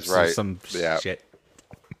pinstripes, right? Or some shit.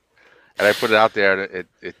 And I put it out there, and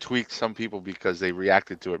it tweaked some people because they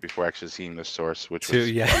reacted to it before actually seeing the source, which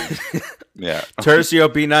was yeah.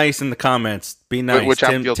 Tercio, be nice in the comments. Be nice. Which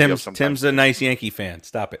I'm guilty of sometimes. Tim's a nice Yankee fan.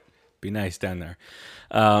 Stop it. Be nice down there.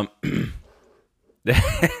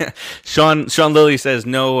 Sean Lilly says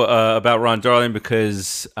no about Ron Darling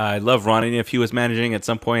because I love Ron, and if he was managing at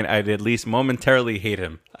some point, I'd at least momentarily hate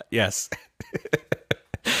him. Yes.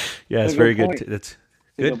 Yes, very good. That's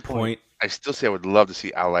a good point. I still say I would love to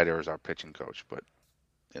see Al Leiter as our pitching coach, but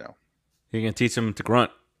you can teach him to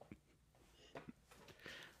grunt.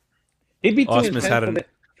 He'd be too intense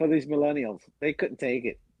for these millennials. They couldn't take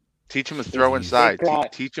it. Teach him to throw inside.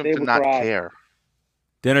 Teach him to not care.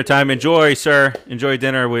 Dinner time. Enjoy, sir. Enjoy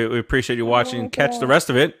dinner. We appreciate you watching. Catch the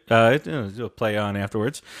rest of it. It'll play on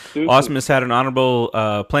afterwards. Awesome has had an honorable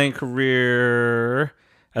playing career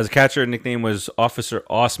as a catcher. Nickname was Officer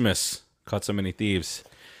Osmus. Caught so many thieves.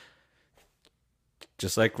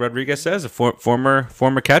 Just like Rodriguez says, a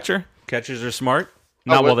former catcher. Catchers are smart.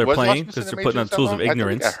 Not while they're playing, because they're putting on tools of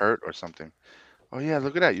ignorance. I think he got hurt or something. Oh, yeah,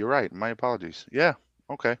 look at that. You're right. My apologies. Yeah,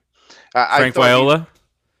 okay. Frank Viola,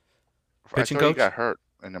 pitching coach? He got hurt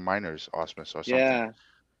in the minors, Osmus, or something. Yeah.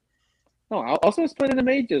 No, Osmus played in the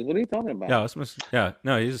majors. What are you talking about? Yeah, Osmus. Yeah,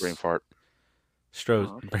 no, he's... Brain fart.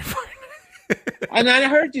 Brain fart. And I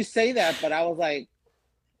heard you say that, but I was like,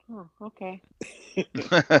 oh, okay.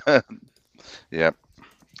 Yep.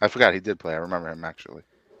 I forgot he did play. I remember him, actually.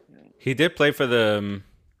 He did play for the...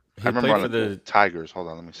 I remember for the Tigers. Hold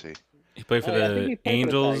on, let me see. He played for the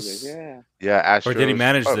Angels. For the Tigers, yeah, Astros. Or did he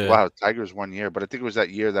manage the... Wow, Tigers 1 year. But I think it was that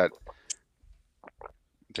year that...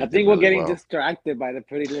 I think we're getting distracted by the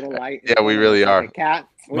pretty little light. Yeah, we really are. Cat.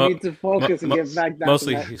 We need to focus and get back down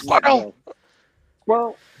mostly to that. Squirrel!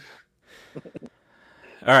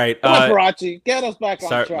 All right, come on, Farachi, get us back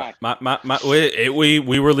on track. We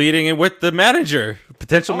were leading it with the manager,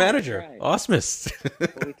 potential manager, right. Osmus.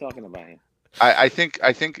 What are we talking about here? I think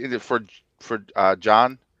for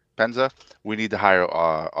John Penza, we need to hire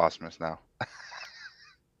Osmus now.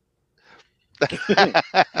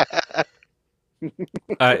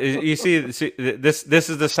 You see, this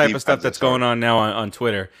is the type of stuff that's going on now on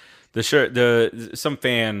Twitter. Some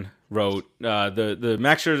fan wrote the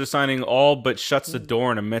Max Scherzer signing all but shuts the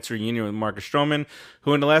door on a Mets reunion with Marcus Stroman,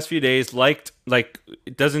 who in the last few days there's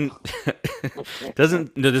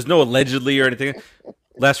no allegedly or anything.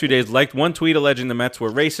 Last few days liked one tweet alleging the Mets were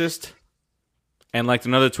racist, and liked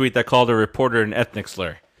another tweet that called a reporter an ethnic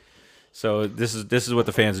slur. So this is what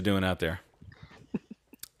the fans are doing out there.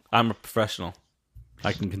 I'm a professional.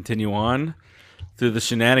 I can continue on through the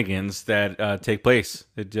shenanigans that take place.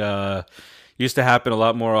 It used to happen a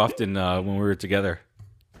lot more often when we were together.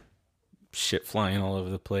 Shit flying all over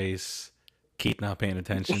the place. Keith not paying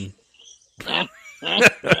attention.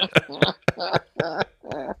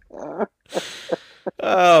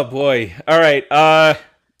 Oh boy! All right. All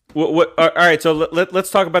right. So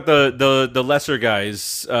let's talk about the lesser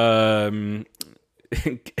guys.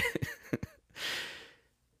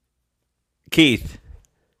 Keith,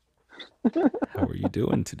 how are you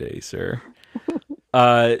doing today, sir?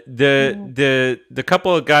 The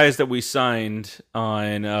couple of guys that we signed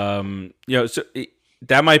on, so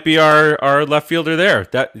that might be our left fielder there.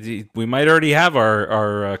 That we might already have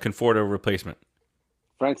our Conforto replacement.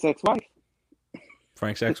 Frank's ex-wife.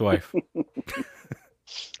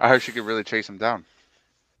 I heard she could really chase him down.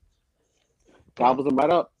 Gobbles him right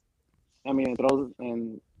up. I mean, throws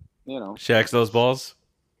and shacks those balls.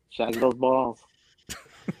 Shag those balls.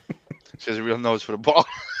 She has a real nose for the ball.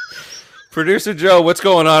 Producer Joe, what's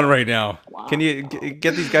going on right now? Wow. Can you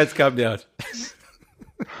get these guys to calm down?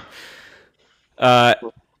 All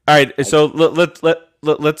right, so let's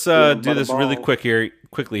do this really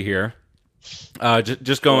quickly here.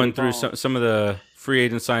 Just going through some of the free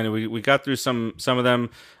agent signing. We got through some of them.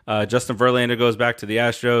 Justin Verlander goes back to the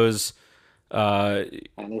Astros.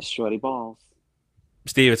 And it's shorty balls.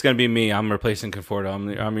 Steve, it's gonna be me. I'm replacing Conforto. I'm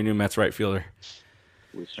your new Mets right fielder.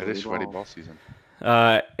 It is sweaty ball season.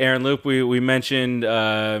 Aaron Loop, we mentioned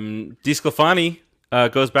DeSclafani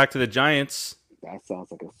goes back to the Giants. That sounds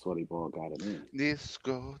like a sweaty ball guy to me.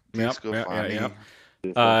 DeSclafani.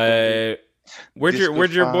 Where'd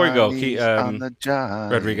your boy go?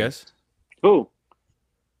 Rodriguez. Who?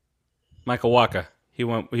 Michael Wacha. He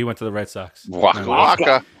went to the Red Sox.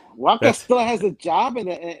 Wacha still has a job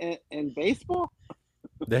in baseball.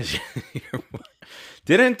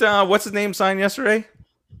 Didn't what's his name sign yesterday?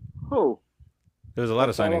 Who? There was a lot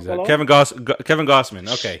of signings. Kevin Gossman.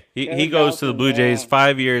 Okay, he goes to the Blue Jays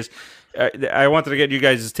 5 years. I wanted to get you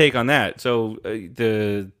guys' take on that. So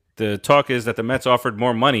the talk is that the Mets offered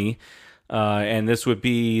more money, and this would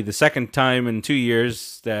be the second time in 2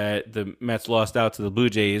 years that the Mets lost out to the Blue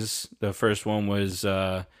Jays. The first one was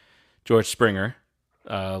George Springer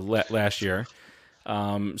last year.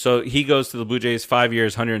 So he goes to the Blue Jays 5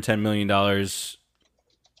 years, $110 million.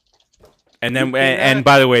 And then, and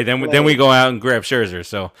by the way, then we go out and grab Scherzer.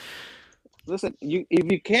 So, listen,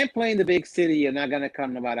 if you can't play in the big city, you're not gonna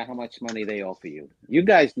come no matter how much money they offer you. You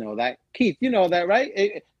guys know that, Keith. You know that,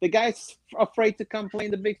 right? The guy's afraid to come play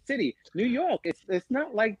in the big city, New York. It's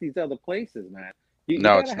not like these other places, man. You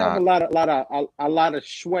gotta have a lot of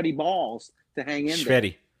sweaty balls to hang in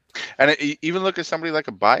there. And even look at somebody like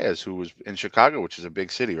a Baez who was in Chicago, which is a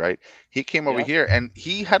big city, right? He came over here and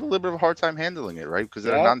he had a little bit of a hard time handling it, right? Because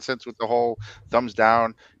of the nonsense with the whole thumbs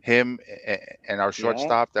down, him and our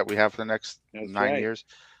shortstop that we have for the next 9 years.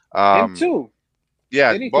 Him too.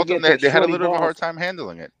 Yeah, both of them, they had a little bit of a hard time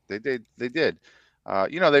handling it. They did.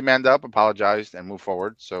 They manned up, apologized, and moved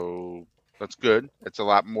forward. So that's good. It's a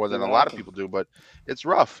lot more than a lot of people do, but it's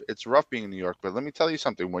rough. It's rough being in New York. But let me tell you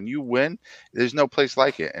something. When you win, there's no place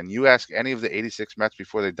like it. And you ask any of the 86 Mets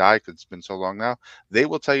before they die, because it's been so long now, they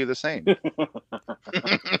will tell you the same.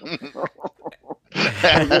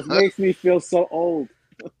 This makes me feel so old.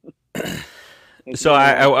 So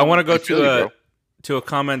I want to go to a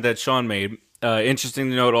comment that Sean made. Interesting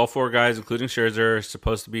to note, all four guys, including Scherzer, are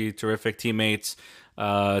supposed to be terrific teammates.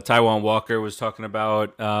 Taijuan Walker was talking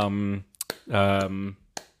about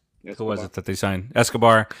who was it that they signed?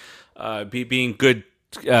 Escobar, being good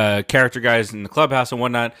character guys in the clubhouse and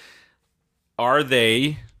whatnot. Are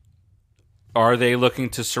they looking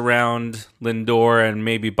to surround Lindor and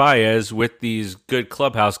maybe Baez with these good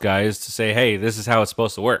clubhouse guys to say, hey, this is how it's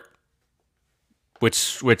supposed to work?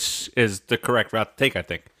 Which is the correct route to take, I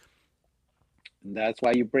think. That's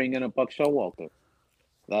why you bring in a Buck Showalter.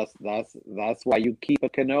 That's why you keep a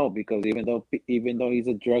Cano, because even though he's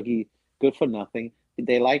a druggie, good for nothing,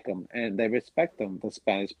 they like him and they respect him. The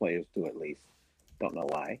Spanish players do, at least. Don't know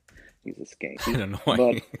why. He's a skank. I don't know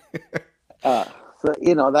why. But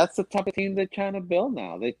so that's the type of team they're trying to build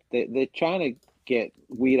now. They're trying to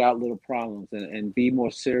weed out little problems and be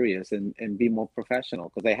more serious and be more professional,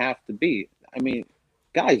 because they have to be. I mean,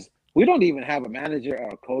 guys, we don't even have a manager or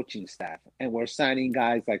a coaching staff, and we're signing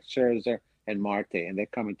guys like Scherzer and Marte, and they're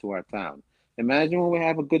coming to our town. Imagine when we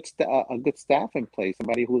have a good staff in place,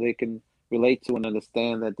 somebody who they can relate to and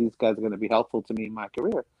understand that these guys are going to be helpful to me in my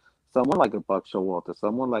career. Someone like a Buck Showalter,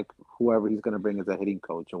 someone like whoever he's going to bring as a hitting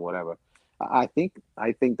coach or whatever. I think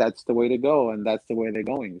that's the way to go, and that's the way they're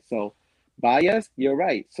going. So, Baez, you're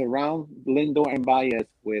right. Surround Lindor and Baez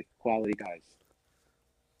with quality guys.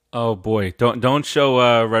 Oh boy, don't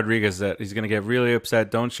show Rodriguez that. He's going to get really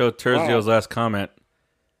upset. Don't show Terzio's last comment.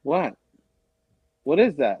 What? What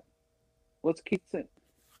is that? What's Keith saying?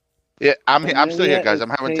 Yeah, I'm still here, guys. I'm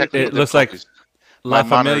having technical It looks like La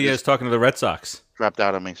Familia is talking to the Red Sox. Dropped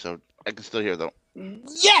out on me, so I can still hear, though.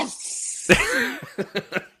 Yes!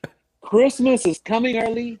 Christmas is coming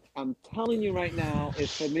early. I'm telling you right now, if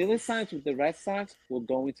Familia signs with the Red Sox, we're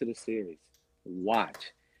going to the series.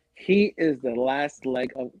 Watch. He is the last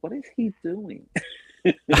leg of... What is he doing?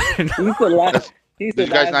 He's the last... He's the Did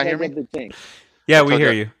you guys last not hear leg me? of the thing. Yeah, we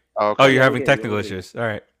hear you. Oh, okay. Oh, you're having technical issues. All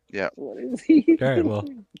right. Yeah. What is he All right, well.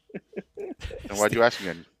 And why'd you ask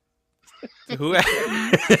me? Who?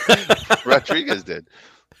 Rodriguez did.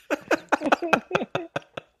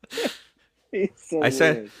 So I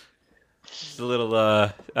said weird. it's a little.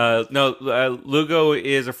 Lugo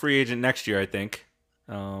is a free agent next year, I think.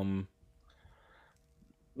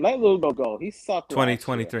 Let Lugo go. He sucked.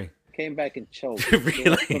 2023. Came back and choked.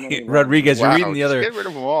 Really, Rodriguez, Wow, you're reading the other. Get rid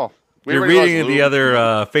of them all. You're reading the other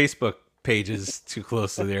Facebook pages too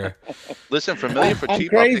closely there. Listen, familiar for I'm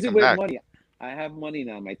cheap, I'll take crazy him with back. money. I have money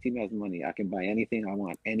now. My team has money. I can buy anything I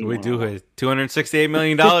want. We do it. $268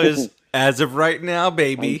 million as of right now,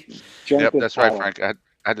 baby. Yep, that's right, Frank. I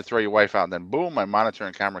had to throw your wife out, and then boom, my monitor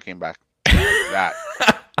and camera came back. That.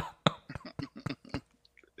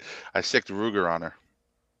 I sicked Ruger on her.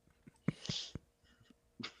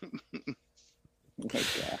 Oh my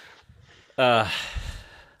God.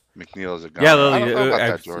 McNeil is a gun. Yeah, I don't know about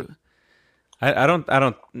that, Jordan.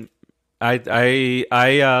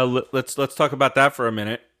 Let's talk about that for a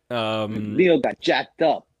minute. McNeil got jacked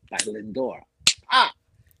up by Lindor.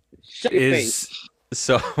 Shut your face.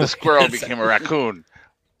 So the squirrel became a raccoon.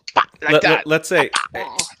 Let's say,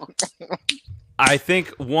 I think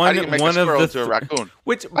one of the a raccoon.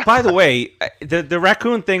 Which, by the way, the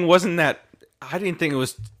raccoon thing wasn't that. I didn't think it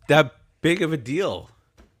was that big of a deal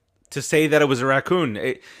to say that it was a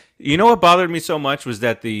raccoon. You know what bothered me so much was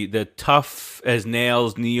that the tough as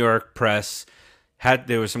nails New York press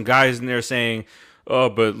there were some guys in there saying, "Oh,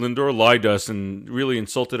 but Lindor lied to us and really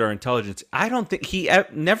insulted our intelligence." I don't think he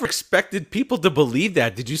never expected people to believe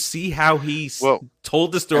that. Did you see how he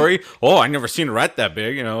told the story? I never seen a rat that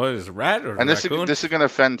big. Is a rat or a raccoon? This is going to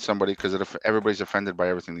offend somebody because everybody's offended by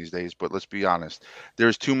everything these days. But let's be honest.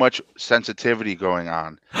 There's too much sensitivity going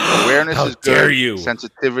on. Awareness is good. Dare you?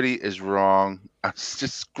 Sensitivity is wrong.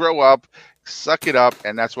 Just grow up, suck it up,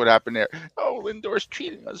 and that's what happened there. Oh, Lindor's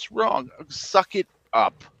treating us wrong. Suck it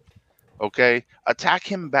up. Okay, attack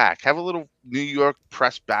him back. Have a little New York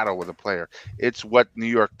press battle with a player. It's what New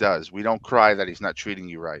York does. We don't cry that he's not treating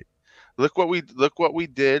you right. Look what we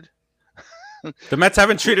did. The Mets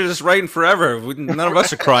haven't treated us right in forever. None of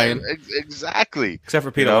us are crying. Exactly. Except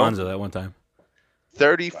for Pete Alonso that one time.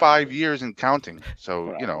 35 years and counting.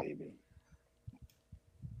 So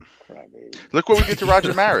Cry, baby. Look what we did to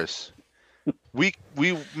Roger Maris. We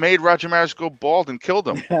made Roger Maris go bald and killed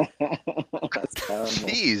him. That's terrible.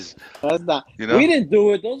 Jeez. That's not. We didn't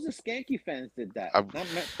do it. Those are Skanky fans did that. I'm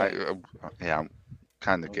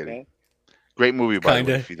kind of kidding. Great movie, by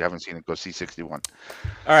the way. If you haven't seen it, go see 61.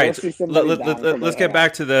 All right, let's get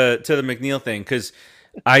back to the McNeil thing, because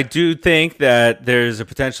I do think that there's a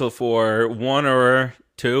potential for one or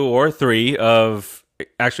two or three of.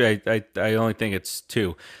 Actually, I only think it's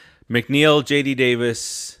two: McNeil, J.D.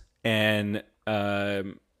 Davis, and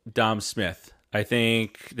Dom Smith. I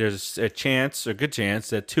think there's a good chance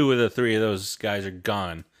that two of the three of those guys are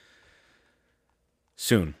gone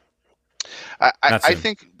soon. I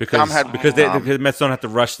think because the Mets don't have to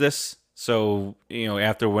rush this. So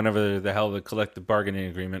after whenever the hell the collective bargaining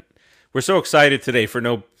agreement, we're so excited today for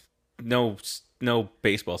no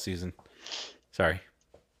baseball season. Sorry.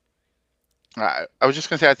 I was just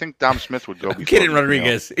gonna say I think Dom Smith would go. I'm kidding,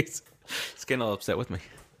 Rodriguez. He's getting all upset with me.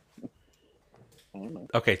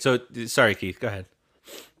 Okay, so sorry, Keith. Go ahead.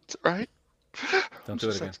 It's all right. Don't do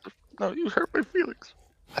it again. No, you hurt my feelings.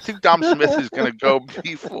 I think Dom Smith is going to go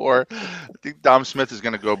before.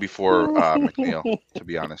 McNeil. To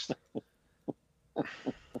be honest,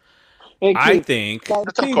 hey, Keith, I think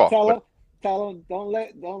that's a call. Tell him don't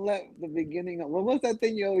let the beginning of what was that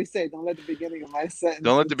thing you always say? Don't let the beginning of my sentence.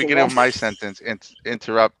 Don't let the beginning of my sentence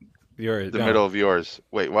interrupt the middle of yours.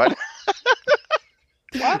 Wait, what?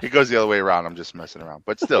 What? It goes the other way around. I'm just messing around,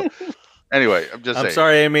 but still. Anyway, I'm saying.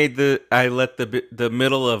 Sorry I let the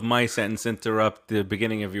middle of my sentence interrupt the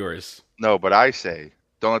beginning of yours. No, but I say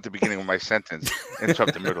don't let the beginning of my sentence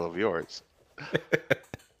interrupt the middle of yours.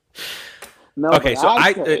 No, okay, so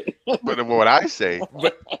but what I say.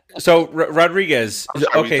 So Rodriguez.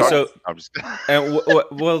 Okay, so I'm just.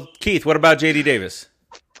 well, Keith, what about J.D. Davis?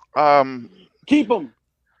 Keep him.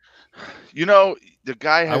 The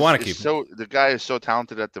guy the guy is so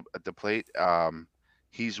talented at the plate.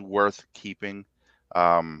 He's worth keeping.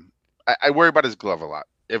 I worry about his glove a lot.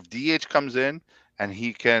 If DH comes in and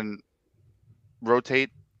he can rotate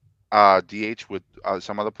DH with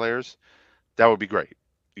some other players, that would be great.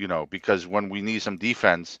 Because when we need some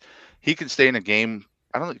defense, he can stay in a game.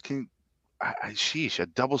 I don't know. Sheesh, a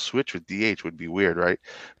double switch with DH would be weird, right?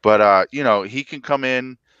 But he can come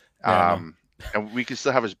in. And we can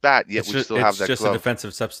still have his bat, yet we still have that glove. It's just a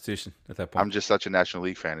defensive substitution at that point. I'm just such a National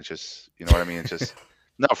League fan. It's just, you know what I mean? It's just,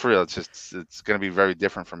 no, for real. It's going to be very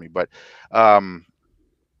different for me. But,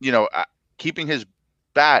 keeping his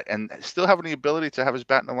bat and still having the ability to have his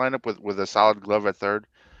bat in the lineup with a solid glove at third.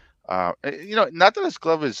 Not that his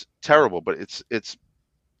glove is terrible, but it's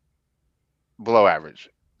below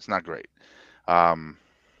average. It's not great. I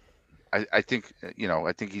think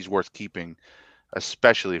he's worth keeping,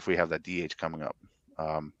 especially if we have that DH coming up,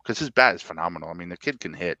 because his bat is phenomenal. I mean, the kid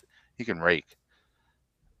can hit; he can rake.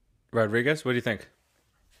 Rodriguez, what do you think?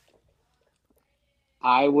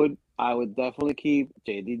 I would definitely keep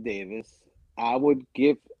J.D. Davis. I would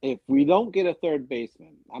give if we don't get a third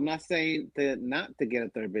baseman. I'm not saying not to get a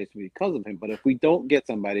third baseman because of him, but if we don't get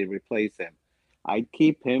somebody to replace him, I'd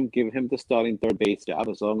keep him, give him the starting third base job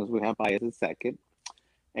as long as we have Baez at second,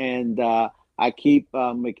 and I keep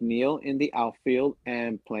McNeil in the outfield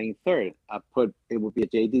and playing third. It would be a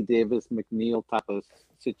J.D. Davis McNeil type of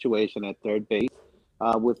situation at third base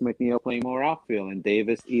with McNeil playing more outfield and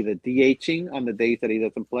Davis either DHing on the days that he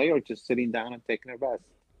doesn't play or just sitting down and taking a rest.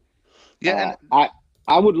 Yeah,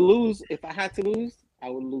 I would lose if I had to lose. I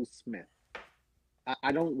would lose Smith.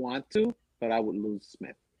 I don't want to, but I would lose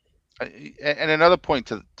Smith. and another point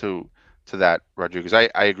to that, Rodriguez, I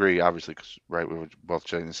agree, obviously, because right, we were both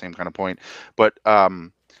sharing the same kind of point, but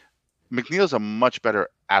McNeil's a much better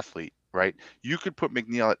athlete, right? You could put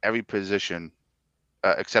McNeil at every position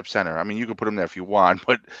except center. I mean, you could put him there if you want,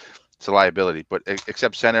 but it's a liability. But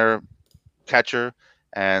except center, catcher,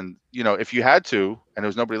 and if you had to, and there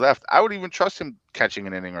was nobody left, I would even trust him catching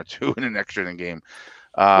an inning or two in an extra inning game.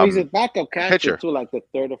 Well, he's a backup catcher pitcher too, like the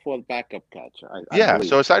third or fourth backup catcher. I believe.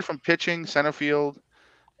 So aside from pitching, center field,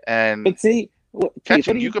 and but see,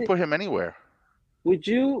 catching, you could put him anywhere. Would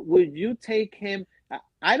you take him?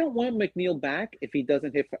 I don't want McNeil back if he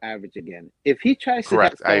doesn't hit for average again. If he tries to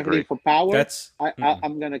start hitting for power,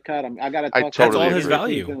 I'm gonna cut him. I gotta talk to him. That's all his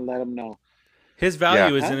value. And let him know. His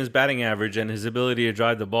value is in his batting average and his ability to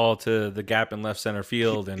drive the ball to the gap in left center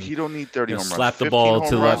field, and he don't need 30 home runs. Slap the ball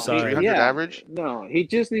to the left side. Average. No, he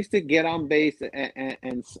just needs to get on base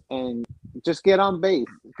and just get on base.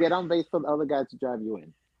 Get on base for the other guy to drive you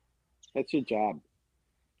in. That's your job.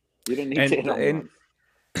 You don't need to hit home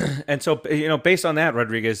runs. And so, based on that,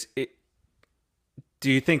 Rodriguez, do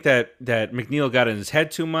you think that McNeil got in his head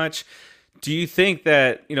too much? Do you think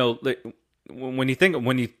that when you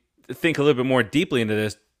think a little bit more deeply into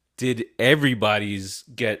this, did everybody's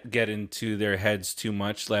get into their heads too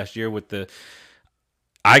much last year with the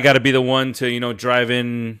I got to be the one to drive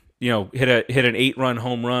in, hit an 8-run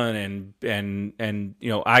home run and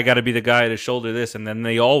I got to be the guy to shoulder this, and then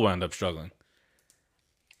they all wound up struggling.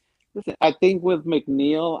 Listen, I think with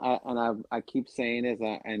McNeil, I keep saying this,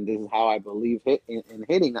 and this is how I believe in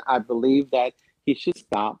hitting. I believe that he should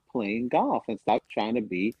stop playing golf and stop trying to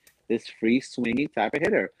be this free swinging type of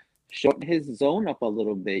hitter. Shorten his zone up a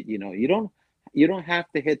little bit. You don't have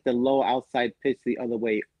to hit the low outside pitch the other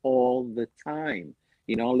way all the time.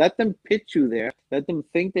 Let them pitch you there. Let them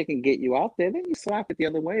think they can get you out there. Then you slap it the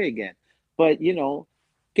other way again. But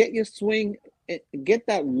get your swing. Get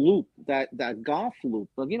that loop, that golf loop.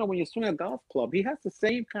 But when you swing a golf club, he has the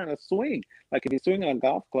same kind of swing. Like if you're swinging a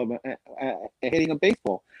golf club and hitting a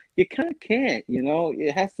baseball, you kind of can't.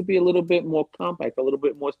 It has to be a little bit more compact, a little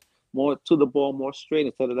bit more to the ball, more straight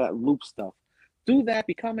instead of that loop stuff. Do that.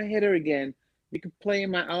 Become a hitter again. You can play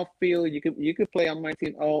in my outfield. You could play on my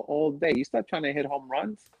team all day. You start trying to hit home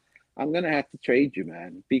runs, I'm gonna have to trade you,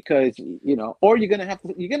 man, because or you're gonna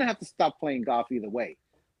have to stop playing golf either way.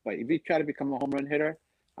 But if you try to become a home run hitter,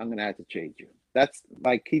 I'm gonna have to trade you. That's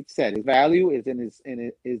like Keith said. His value is in his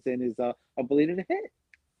ability to hit.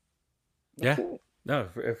 That's it. No,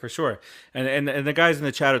 for sure. And the guys in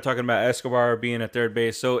the chat are talking about Escobar being at third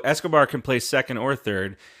base. So Escobar can play second or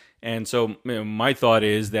third. And so my thought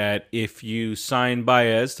is that if you sign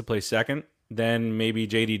Baez to play second, then maybe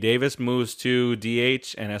J.D. Davis moves to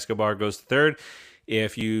DH and Escobar goes to third.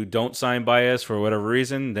 If you don't sign Baez for whatever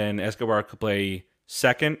reason, then Escobar could play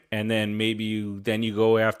second, and then maybe you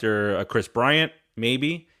go after a Chris Bryant.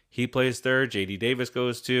 Maybe he plays third. J.D. Davis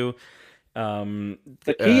goes to to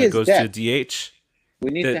DH.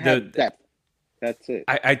 We need to have depth. That's it.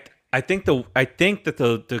 I think that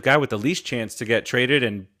the guy with the least chance to get traded,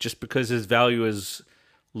 and just because his value is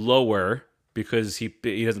lower because he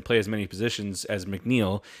doesn't play as many positions as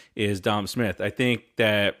McNeil, is Dom Smith. I think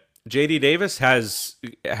that J.D. Davis has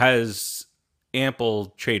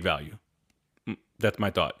ample trade value. That's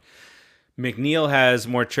my thought. McNeil has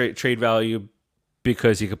more trade value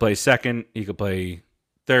because he could play second, he could play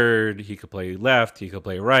third, he could play left, he could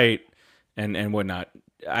play right, and whatnot.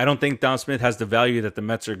 I don't think Dom Smith has the value that the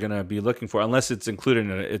Mets are going to be looking for unless it's included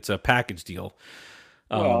in it's a package deal.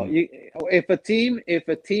 Well, if a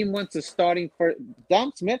team wants a starting first,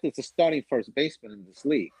 Dom Smith is a starting first baseman in this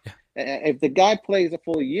league. Yeah. If the guy plays a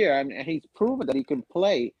full year, and he's proven that he can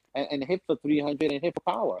play and hit for 300 and hit for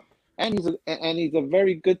power. And he's a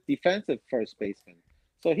very good defensive first baseman.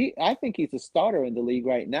 So I think he's a starter in the league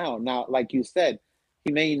right now. Now, like you said,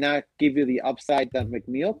 he may not give you the upside that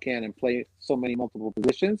McNeil can and play so many multiple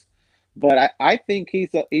positions, but I think he's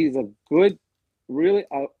a good, really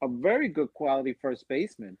a very good quality first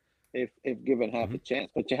baseman if given half a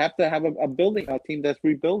chance. But you have to have a team that's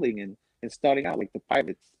rebuilding and starting out like the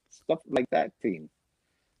Pirates, stuff like that team.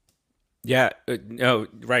 Yeah, no,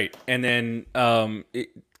 right. And then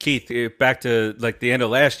Keith, back to like the end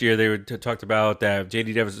of last year, they were talked about that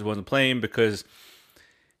JD Davis wasn't playing because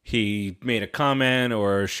he made a comment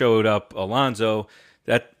or showed up Alonso.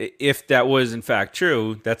 That if that was in fact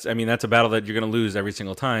true, that's a battle that you're going to lose every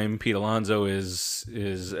single time. Pete Alonso is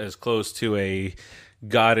as close to a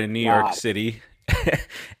god in New York City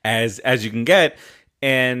as you can get,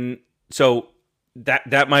 and so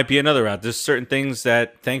that might be another route. There's certain things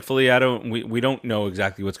that thankfully we don't know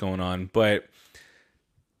exactly what's going on, but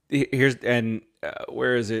here's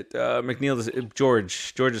where is it?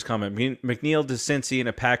 George's comment. McNeil to Cincy in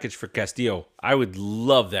a package for Castillo. I would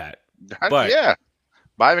love that. But yeah,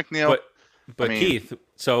 bye McNeil. But Keith,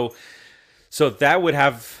 so that would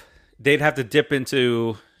they'd have to dip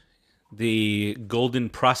into the golden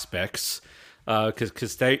prospects because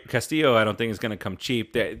Castillo I don't think is going to come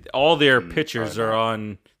cheap. All their pitchers are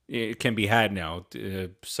on can be had now.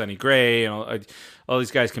 Sonny Gray and all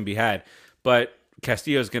these guys can be had, but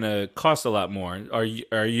Castillo is going to cost a lot more. Are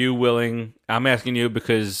you willing? I'm asking you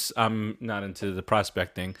because I'm not into the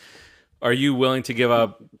prospecting. Are you willing to give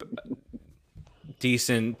up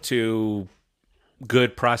decent to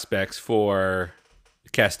good prospects for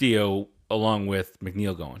Castillo along with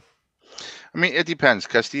McNeil going? I mean, it depends.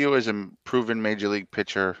 Castillo is a proven major league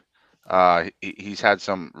pitcher. He's had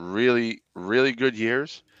some really, really good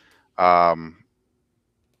years. I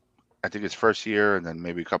think his first year and then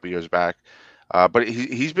maybe a couple years back. But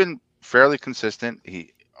he's been fairly consistent.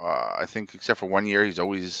 I think except for 1 year, he's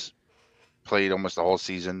always played almost the whole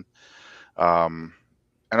season. And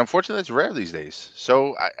unfortunately, it's rare these days.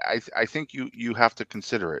 So I think you have to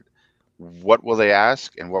consider it. What will they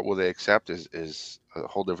ask and what will they accept is a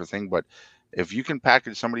whole different thing. But if you can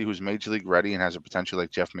package somebody who's major league ready and has a potential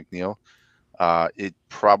like Jeff McNeil, it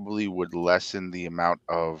probably would lessen the amount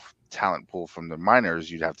of talent pool from the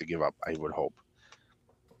minors you'd have to give up, I would hope.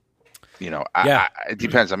 It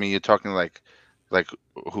depends. I mean, you're talking like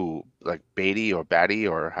who, like Beatty or Batty,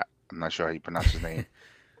 or I'm not sure how you pronounce his name.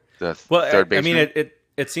 Third baseman. I mean,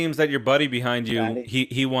 it seems that your buddy behind you,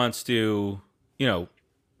 he wants to,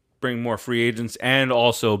 bring more free agents and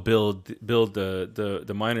also build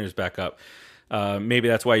the minors back up. Maybe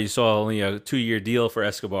that's why you saw only a 2-year deal for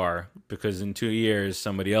Escobar, because in 2 years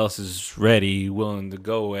somebody else is ready, willing to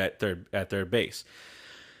go at their base.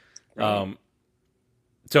 Right.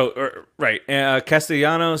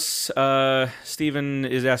 Castellanos. Steven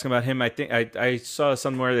is asking about him. I think I saw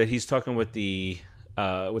somewhere that he's talking with the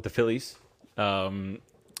Phillies. The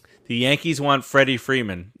Yankees want Freddie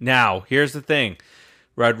Freeman. Now, here's the thing.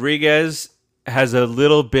 Rodriguez has a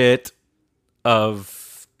little bit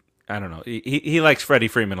of, I don't know. He likes Freddie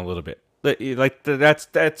Freeman a little bit. Like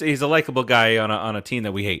that's he's a likable guy on a team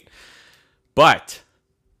that we hate. But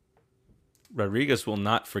Rodriguez will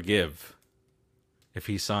not forgive if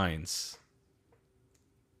he signs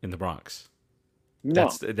in the Bronx. No,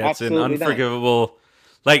 that's an unforgivable.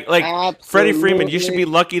 Like Freddie Freeman, you should be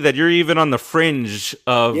lucky that you're even on the fringe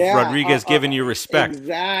of Rodriguez giving you respect.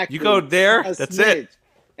 Exactly. You go there, that's it.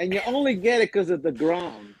 And you only get it because of the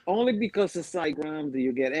ground. Only because of side ground do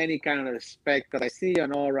you get any kind of respect. Because I see you're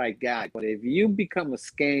an all right guy. But if you become a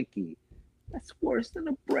skanky, that's worse than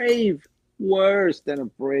a Brave. Worse than a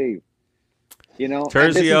Brave.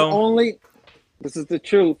 Terzio. This is the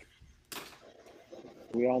truth.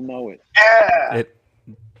 We all know it.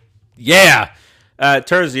 Yeah.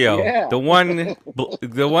 Terzio, the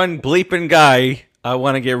one bleeping guy I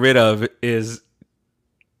want to get rid of is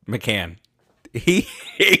McCann. He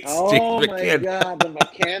hates McCann. My God, the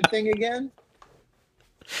McCann thing again?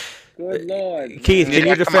 Good Lord. Keith, can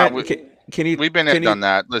you defend? We've been there, done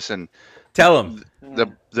that. Listen, tell him.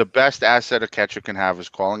 The best asset a catcher can have is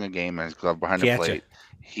calling a game and his glove behind the plate.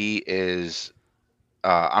 He is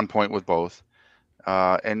on point with both.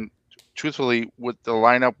 And truthfully, with the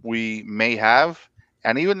lineup we may have,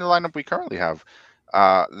 and even the lineup we currently have,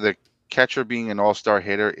 the catcher being an all-star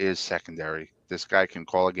hitter is secondary. This guy can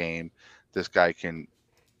call a game. This guy can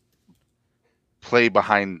play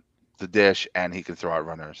behind the dish, and he can throw out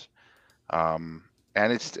runners. And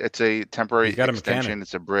it's a temporary extension.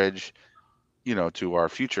 It's a bridge, to our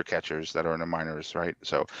future catchers that are in the minors, right?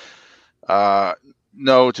 So,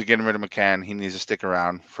 no, to get rid of McCann, he needs to stick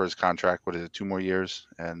around for his contract. What is it, 2 more years?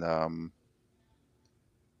 And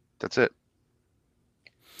that's it.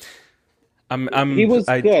 He was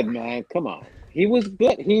good, man. Come on. He was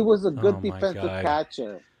good. He was a good defensive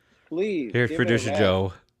catcher. Please. Here's Producer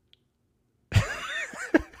Joe.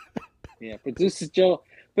 Yeah, Producer Joe.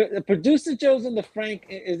 But Producer Joe's in the Frank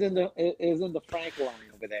is in the Frank line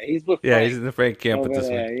over there. He's with Frank. Yeah, he's in the Frank camp with this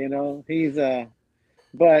there. week. He's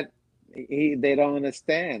but they don't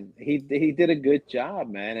understand. He did a good job,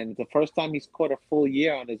 man, and it's the first time he's caught a full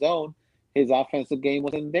year on his own. His offensive game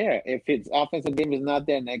wasn't there. If his offensive game is not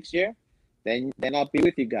there next year, then I'll be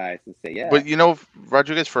with you guys and say, yeah. But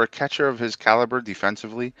Rodriguez, for a catcher of his caliber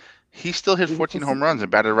defensively, he still hit 14 home runs and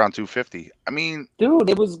batted around 250. I mean, dude,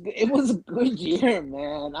 it was a good year,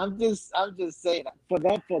 man. I'm just saying,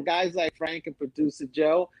 for guys like Frank and Producer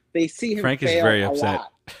Joe, they see him. Frank is very upset.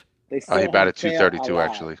 Lot. He batted 232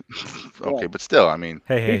 actually. Okay, but still, I mean,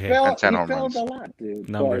 hey, he failed 10 home runs. a lot, dude.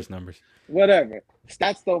 Numbers. Whatever.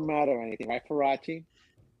 Stats don't matter or anything, right, Farachi?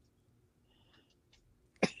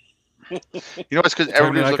 It's because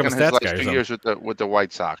everybody's looking at his last 2 years with the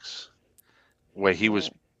White Sox, where he was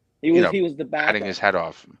the batting his head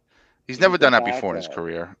off. He's never done that before in his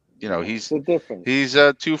career. He's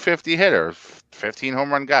a 250 hitter, 15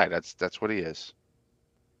 home run guy. That's what he is.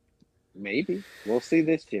 Maybe we'll see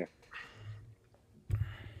this year.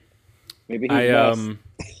 Maybe he's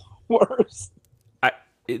worse.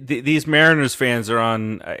 These Mariners fans are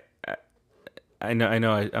on. I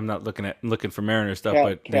know. I'm not looking for Mariners stuff,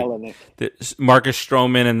 but Marcus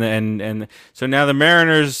Stroman and so now the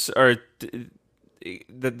Mariners are.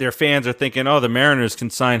 Their fans are thinking, oh, the Mariners can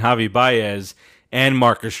sign Javi Baez and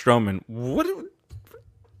Marcus Stroman. What?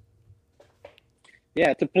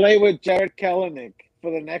 Yeah, to play with Jared Kelenic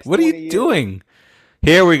for the next. What are you doing?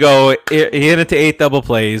 Here we go. He hit it to 8 double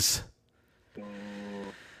plays.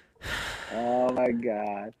 Oh my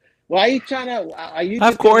God! Why are you trying to? Are you?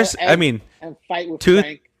 Of course, I mean, and fight with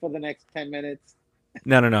Frank for the next 10 minutes.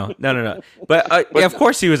 No. But of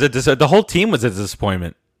course he was the whole team was a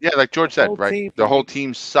disappointment. Yeah, like George said, right? The whole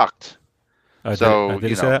team sucked. Did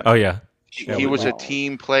he say that? Oh yeah. He was a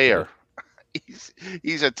team player.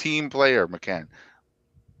 He's a team player, McCann.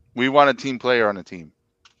 We want a team player on the team.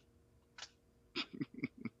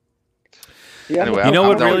 Anyway, you know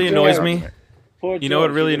what really annoys me? You know what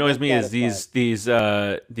really annoys me is these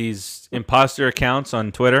imposter accounts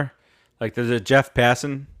on Twitter. Like there's a Jeff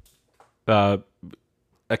Passan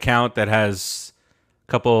account that has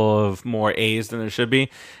a couple of more A's than there should be,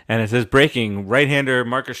 and it says breaking: right-hander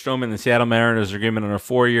Marcus Stroman and the Seattle Mariners are agreement on a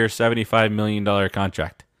 4-year, $75 million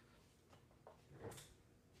contract.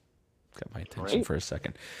 Got my attention for a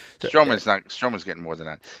second. Stroman's getting more than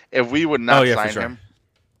that. If we would not sign him.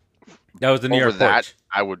 That was the New York porch.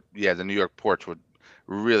 I would, the New York porch would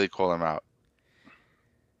really call him out.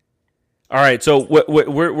 All right, so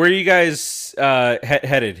where are you guys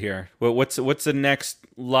headed here? What's the next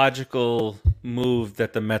logical move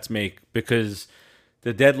that the Mets make? Because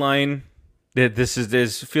the deadline,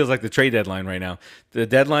 this feels like the trade deadline right now. The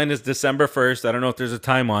deadline is December 1st. I don't know if there's a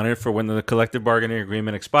time on it for when the collective bargaining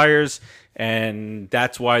agreement expires, and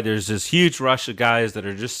that's why there's this huge rush of guys that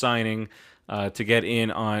are just signing. To get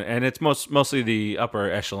in on, and it's mostly the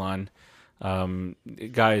upper echelon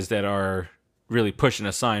guys that are really pushing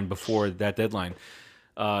a sign before that deadline.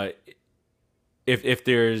 If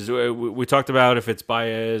there's, we talked about if it's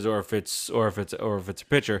Baez or if it's a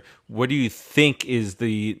pitcher. What do you think is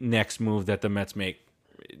the next move that the Mets make,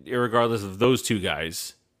 regardless of those two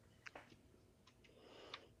guys?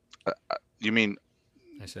 You mean?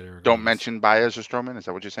 I said don't mention Baez or Stroman. Is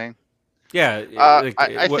that what you're saying? Yeah,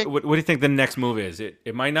 I think. What do you think the next move is?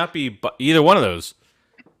 It might not be either one of those.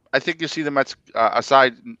 I think you see the Mets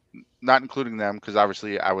aside, not including them, because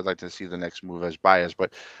obviously I would like to see the next move as Baez,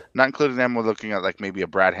 but not including them. We're looking at like maybe a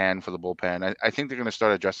Brad Hand for the bullpen. I think they're going to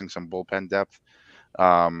start addressing some bullpen depth.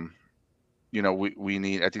 We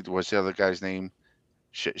need. I think what's the other guy's name?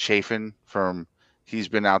 Chafin he's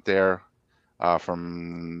been out there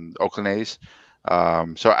from Oakland A's.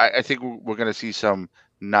 So I think we're going to see some.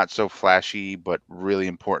 Not so flashy, but really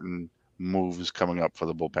important moves coming up for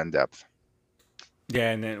the bullpen depth.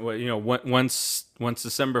 Yeah, and then once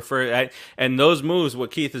December 1st, and those moves,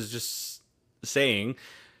 what Keith is just saying,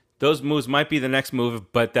 those moves might be the next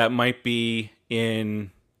move, but that might be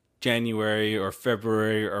in January or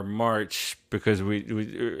February or March because we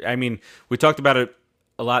talked about it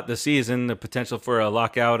a lot this season, the potential for a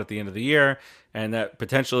lockout at the end of the year, and that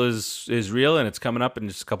potential is real, and it's coming up in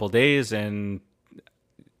just a couple of days, and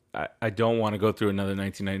I don't want to go through another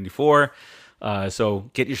 1994.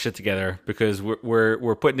 So get your shit together because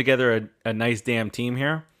we're putting together a nice damn team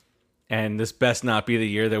here, and this best not be the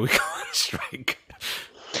year that we go on a strike.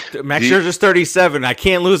 Max Scherzer's 37. I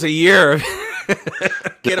can't lose a year.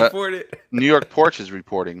 Can't afford it. New York Porch is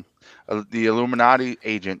reporting the Illuminati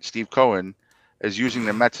agent Steve Cohen is using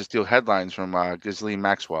the Mets to steal headlines from Ghislaine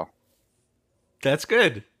Maxwell. That's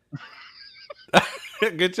good.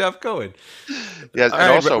 Good job, Cohen. Yes, All and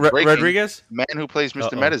right, also breaking, Rodriguez, man who plays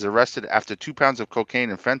Mr. Met is arrested after 2 pounds of cocaine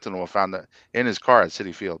and fentanyl were found in his car at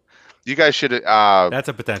Citi Field. You guys should. That's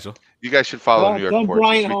a potential. You guys should follow New York Tell courts.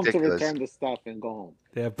 Brian It's home to ridiculous. return the stuff and go home.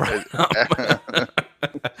 Yeah, Brian.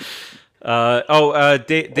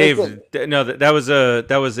 Dave. No,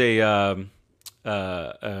 that was a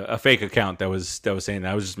fake account that was saying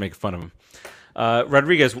that. I was just making fun of him.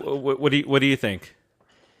 Rodriguez, what do you think?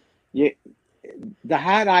 Yeah, the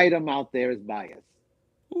hot item out there is bias.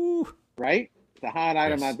 Ooh. Right? The hot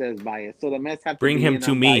item out there is bias. So the Mets have to bring him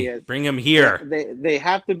to me. Bring him here. They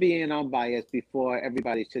have to be in unbiased before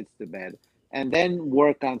everybody shits the bed, and then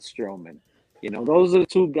work on Stroman. Those are the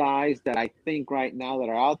two guys that I think right now that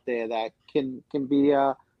are out there that can be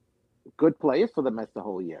a good player for the Mets the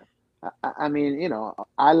whole year. I mean,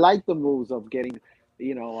 I like the moves of getting,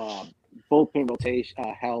 bullpen rotation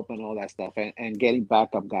help and all that stuff, and getting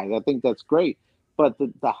backup guys. I think that's great. But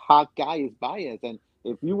the hot guy is Baez, and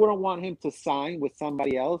if you wouldn't want him to sign with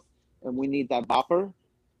somebody else, and we need that bopper,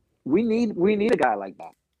 we need a guy like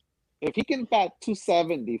that. If he can bat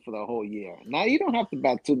 270 for the whole year, now you don't have to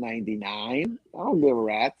bat 299. I don't give a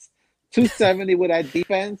rat's. 270 with that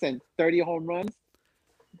defense and 30 home runs.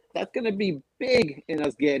 That's going to be big in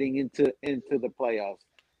us getting into the playoffs.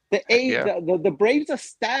 The Braves are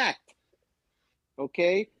stacked.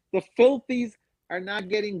 Okay, the Filthies are not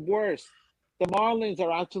getting worse. The Marlins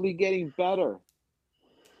are actually getting better.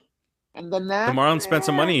 And the Marlins spent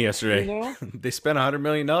some money yesterday. They spent $100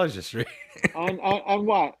 million yesterday. on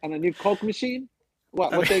what? On a new Coke machine?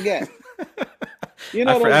 What they get? I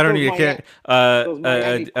don't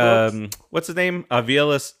know. What's his name?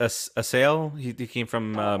 Aviles Asale. He came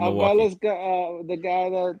from Milwaukee. The guy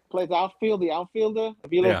that plays outfield, the outfielder,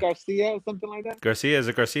 Aviles Garcia or something like that. Garcia, is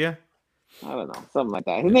it Garcia? I don't know, something like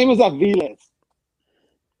that. His name is Aviles.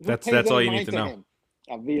 That's all you need to know.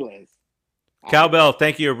 Aviles. Cowbell,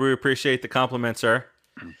 thank you. We appreciate the compliment, sir.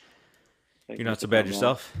 You're not so bad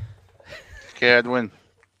yourself. Okay, Edwin.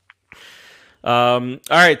 All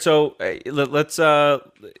right, so let's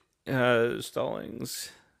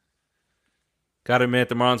Stallings. Got to admit,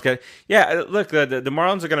 the Marlins got. Yeah, look, the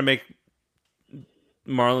Marlins are going to make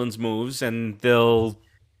Marlins moves, and they'll,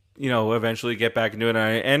 eventually get back into it.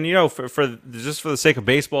 And for just for the sake of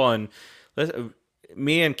baseball, and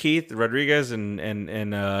me and Keith Rodriguez and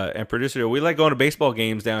producer, we like going to baseball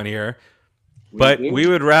games down here. But we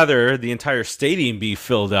would rather the entire stadium be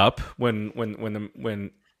filled up when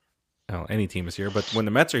any team is here, but when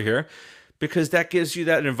the Mets are here, because that gives you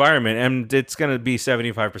that environment, and it's going to be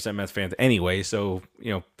 75% Mets fans anyway. So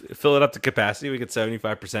fill it up to capacity. We get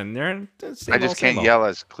 75% in there, and I just can't yell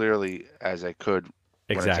as clearly as I could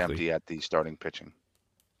when it's empty at the starting pitching.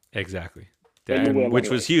 Exactly. Which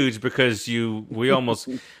was huge because we almost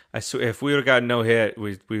if we would have gotten no hit,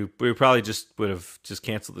 we probably would have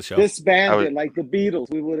canceled the show. Disbanded like the Beatles.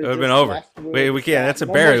 We would have been over. We can't. That's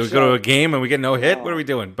embarrassing. We go to a game and we get no hit. What are we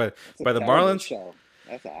doing? But by the Marlins, show.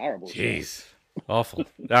 That's a horrible. Jeez, awful.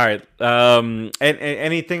 All right. And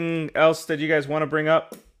anything else that you guys want to bring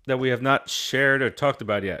up that we have not shared or talked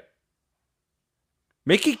about yet?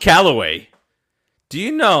 Mickey Callaway. Do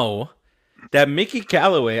you know that Mickey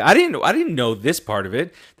Callaway, I didn't know this part of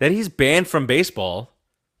it, that he's banned from baseball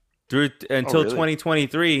until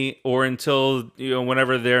 2023 or until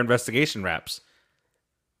whenever their investigation wraps.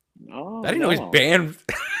 I didn't know he's banned.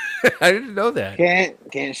 I didn't know that.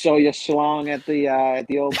 Can't show your schlong at the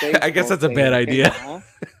old baseball. I guess that's a bad idea. Huh?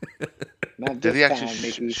 Did he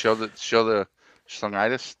actually show the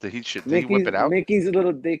schlongitis? Did he whip it out? Mickey's a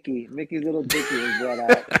little dicky. Mickey's little dicky is brought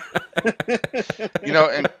out.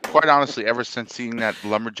 And quite honestly, ever since seeing that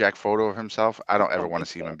lumberjack photo of himself, I don't ever want to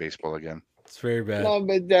see him in baseball again. It's very bad.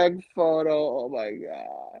 Lumberjack photo. Oh my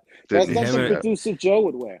god. That's something producer Joe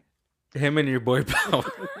would wear. Him and your boy Power.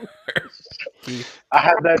 I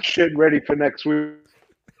have that shit ready for next week.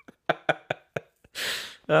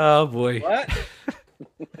 Oh boy. What?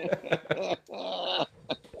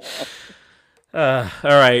 All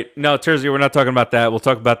right. No, Thursday, we're not talking about that. We'll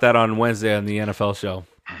talk about that on Wednesday on the NFL show.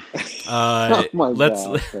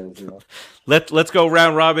 Let's go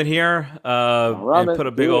round robin here and put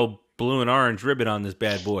a big old blue and orange ribbon on this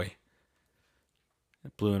bad boy.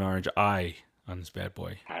 Blue and orange eye on this bad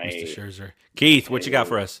boy, Mr. Scherzer. Keith, what you got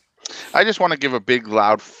for us? I just want to give a big,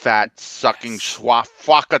 loud, fat, sucking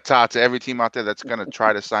fuckata to every team out there that's going to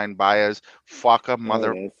try to sign Baez. Fucka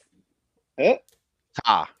mother.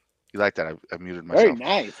 Ta. You like that? I muted myself. Very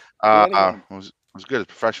nice. It was good. It's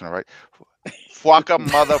professional, right? Fucka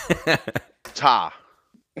mother ta.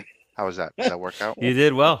 How was that? Did that work out? You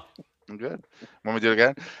did well. Good. Want me to do it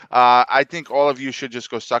again? I think all of you should just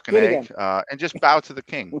go suck an egg and just bow to the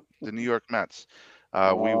king, the New York Mets.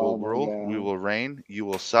 We will rule. We will reign. You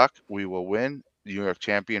will suck. We will win. New York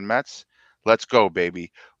champion Mets. Let's go,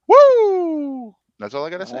 baby. Woo! That's all I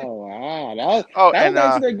got to say. Oh, wow. That was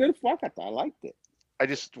actually a good fuck. I liked it. I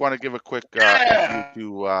just want to give a quick F you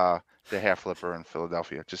to the hair flipper in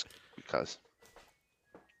Philadelphia, just because.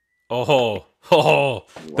 Those are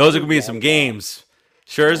going to be some games.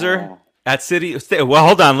 Scherzer at City. Well,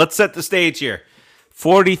 hold on. Let's set the stage here.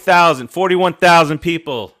 41,000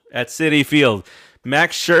 people at Citi Field.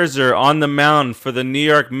 Max Scherzer on the mound for the New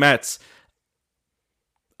York Mets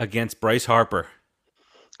against Bryce Harper.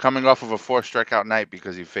 Coming off of a 4 strikeout night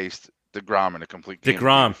because he faced DeGrom in a complete game.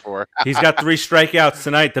 DeGrom. He's got 3 strikeouts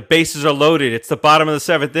tonight. The bases are loaded. It's the bottom of the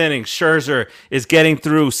 7th inning. Scherzer is getting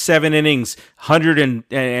through 7 innings,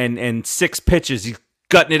 106 pitches. He's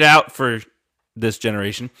gutting it out for this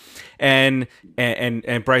generation. And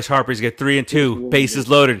Bryce Harper's got 3 and 2, bases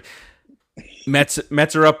loaded.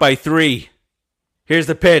 Mets are up by 3. Here's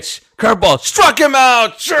the pitch. Curveball. Struck him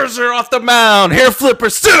out. Scherzer off the mound. Hair flipper.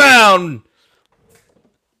 Sit down.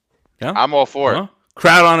 Yeah? I'm all for it.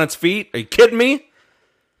 Crowd on its feet. Are you kidding me?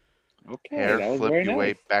 Okay, hair flip your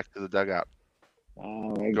way back to the dugout.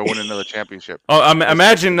 Go win another championship. Oh,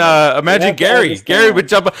 imagine Gary. Gary would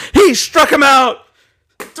jump up. He struck him out.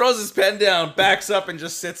 Throws his pen down, backs up, and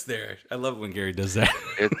just sits there. I love it when Gary does that.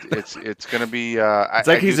 It's gonna be. It's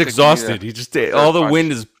like he's exhausted. He just all the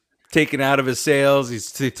wind is taken out of his sails.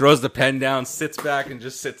 He throws the pen down, sits back, and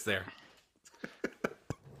just sits there.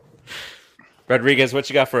 Rodriguez, what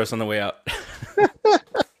you got for us on the way out?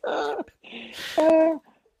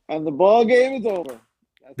 And the ball game is over.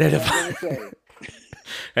 That's what I'm gonna say.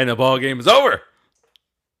 And the ball game is over.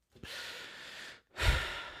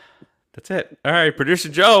 That's it. All right, producer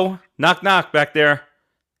Joe, knock knock back there.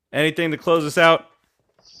 Anything to close us out?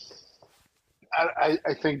 I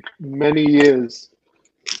think many years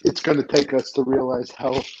it's going to take us to realize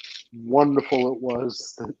how wonderful it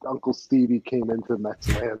was that Uncle Stevie came into Mets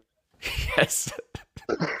land. Yes.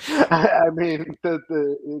 I mean,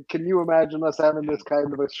 can you imagine us having this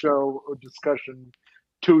kind of a show or discussion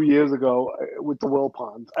 2 years ago with the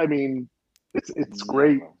Wilpons? I mean, it's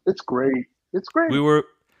great. It's great. It's great. We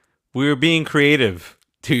were being creative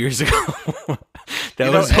 2 years ago.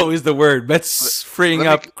 That was always the word. Mets freeing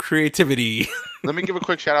up creativity. Let me give a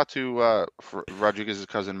quick shout out to Rodriguez's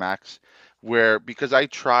cousin Max, because I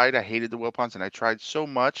hated the Wilpons, and I tried so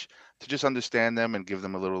much to just understand them and give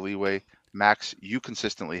them a little leeway. Max, you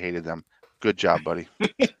consistently hated them. Good job, buddy.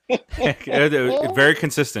 Very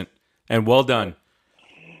consistent and well done.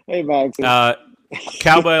 Hey, Max.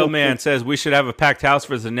 Cowboy Old Man says we should have a packed house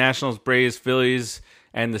for the Nationals, Braves, Phillies,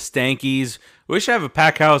 and the Stankies. We should have a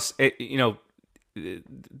packed house. The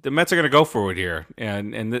Mets are going to go forward here,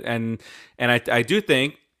 and I do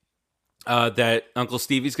think that Uncle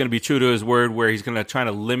Stevie's going to be true to his word, where he's going to try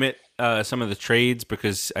to limit some of the trades,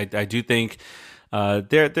 because I do think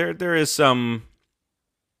there is some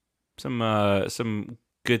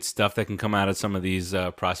good stuff that can come out of some of these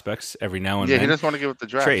prospects every now and then. Yeah, he doesn't want to give up the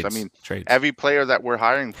draft. Trades, I mean, trades. Every player that we're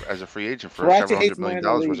hiring as a free agent for several $100 million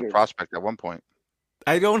was a prospect at one point.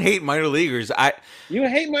 I don't hate minor leaguers. You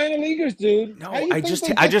hate minor leaguers, dude. No, I just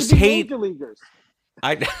hate major leaguers.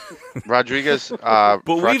 Rodriguez,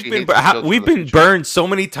 but we've been burned so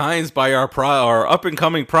many times by our up and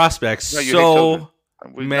coming prospects. No,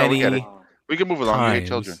 many. We can move along. Times. You hate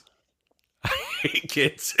children. I hate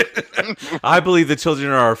kids. I believe the children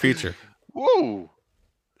are our future. Whoa.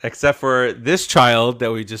 Except for this child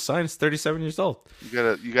that we just signed is 37 years old.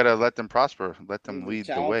 You gotta let them prosper. Let them lead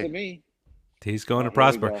the way. To me. He's going to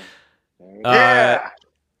prosper. Yeah.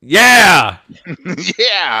 Yeah.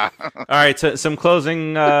 Yeah. All right. So some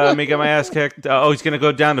closing. Let me get my ass kicked. He's going to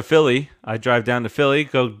go down to Philly. I drive down to Philly.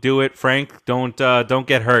 Go do it, Frank. Don't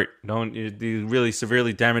get hurt. Don't you really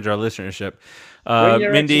severely damage our listenership. Bring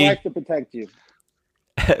your Mindy, ex-wife to protect you.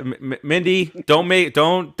 Mindy, don't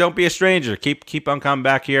be a stranger. Keep on coming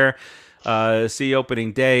back here. See you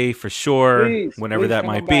opening day for sure. Whenever that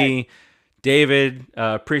might be. David,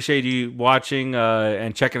 appreciate you watching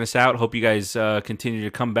and checking us out. Hope you guys continue to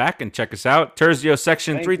come back and check us out. Terzio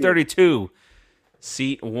section 332,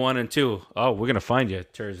 seat 1 and 2. Oh, we're gonna find you,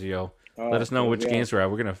 Terzio. Let us know which games we're at.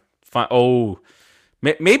 We're gonna find. Oh,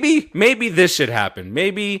 maybe this should happen.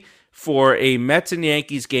 Maybe for a Mets and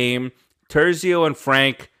Yankees game, Terzio and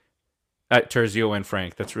Frank. That's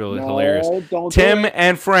really hilarious. Tim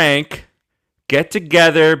and Frank get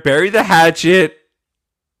together, bury the hatchet.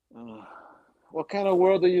 What kind of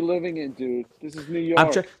world are you living in, dude? This is New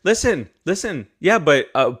York. Listen. Yeah, but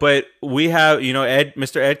we have,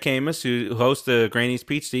 Mr. Ed Camus, who hosts the Granny's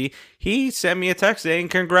Peach Tea. He sent me a text saying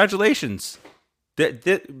congratulations.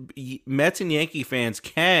 That Mets and Yankee fans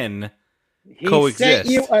can coexist.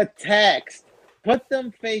 He sent you a text. Put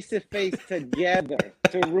them face to face together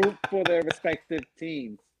to root for their respective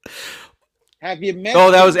teams. Have you met? Oh,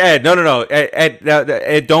 that was Ed. No.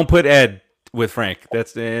 Ed, don't put Ed with Frank.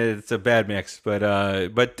 It's a bad mix. But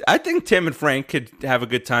I think Tim and Frank could have a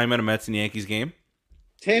good time at a Mets and Yankees game.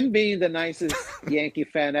 Tim being the nicest Yankee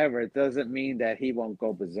fan ever doesn't mean that he won't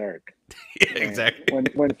go berserk. Yeah, exactly.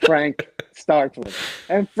 When Frank starts with him.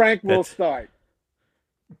 And Frank will start.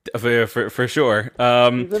 For sure. He's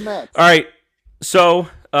a Mets. All right. So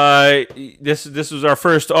this was our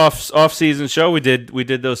first off season show. We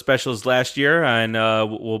did those specials last year, and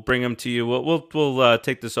we'll bring them to you. We'll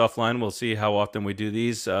take this offline. We'll see how often we do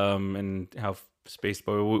these, and how spaced.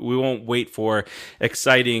 But we won't wait for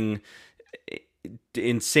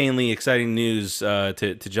insanely exciting news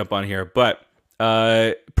to jump on here. But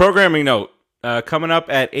programming note. Coming up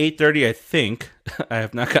at 8:30, I think. I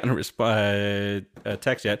have not gotten a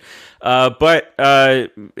text yet. But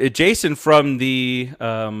Jason from the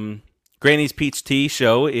Granny's Peach Tea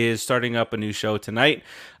show is starting up a new show tonight.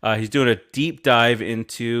 He's doing a deep dive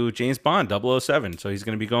into James Bond 007. So he's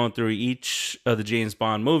going to be going through each of the James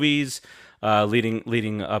Bond movies,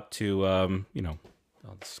 leading up to all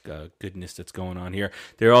this goodness that's going on here.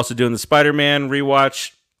 They're also doing the Spider-Man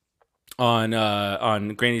rewatch on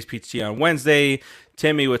Granny's Peach Tea on Wednesday.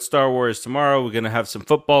 Timmy with Star Wars tomorrow. We're going to have some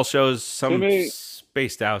football shows, some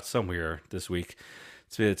spaced out somewhere this week.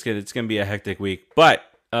 It's going to be a hectic week. But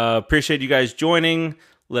appreciate you guys joining.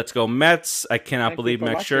 Let's go Mets. I cannot believe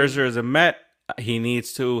Max Scherzer is a Met. He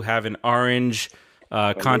needs to have an orange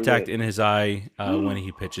contact in his eye when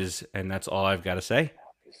he pitches, and that's all I've got to say.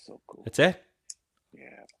 So cool. That's it.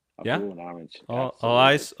 Yeah. Blue and orange. All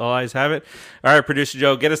eyes have it. All right, producer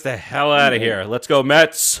Joe, get us the hell out of here. Let's go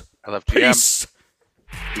Mets. I love GM. Peace.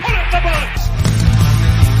 Put up the box.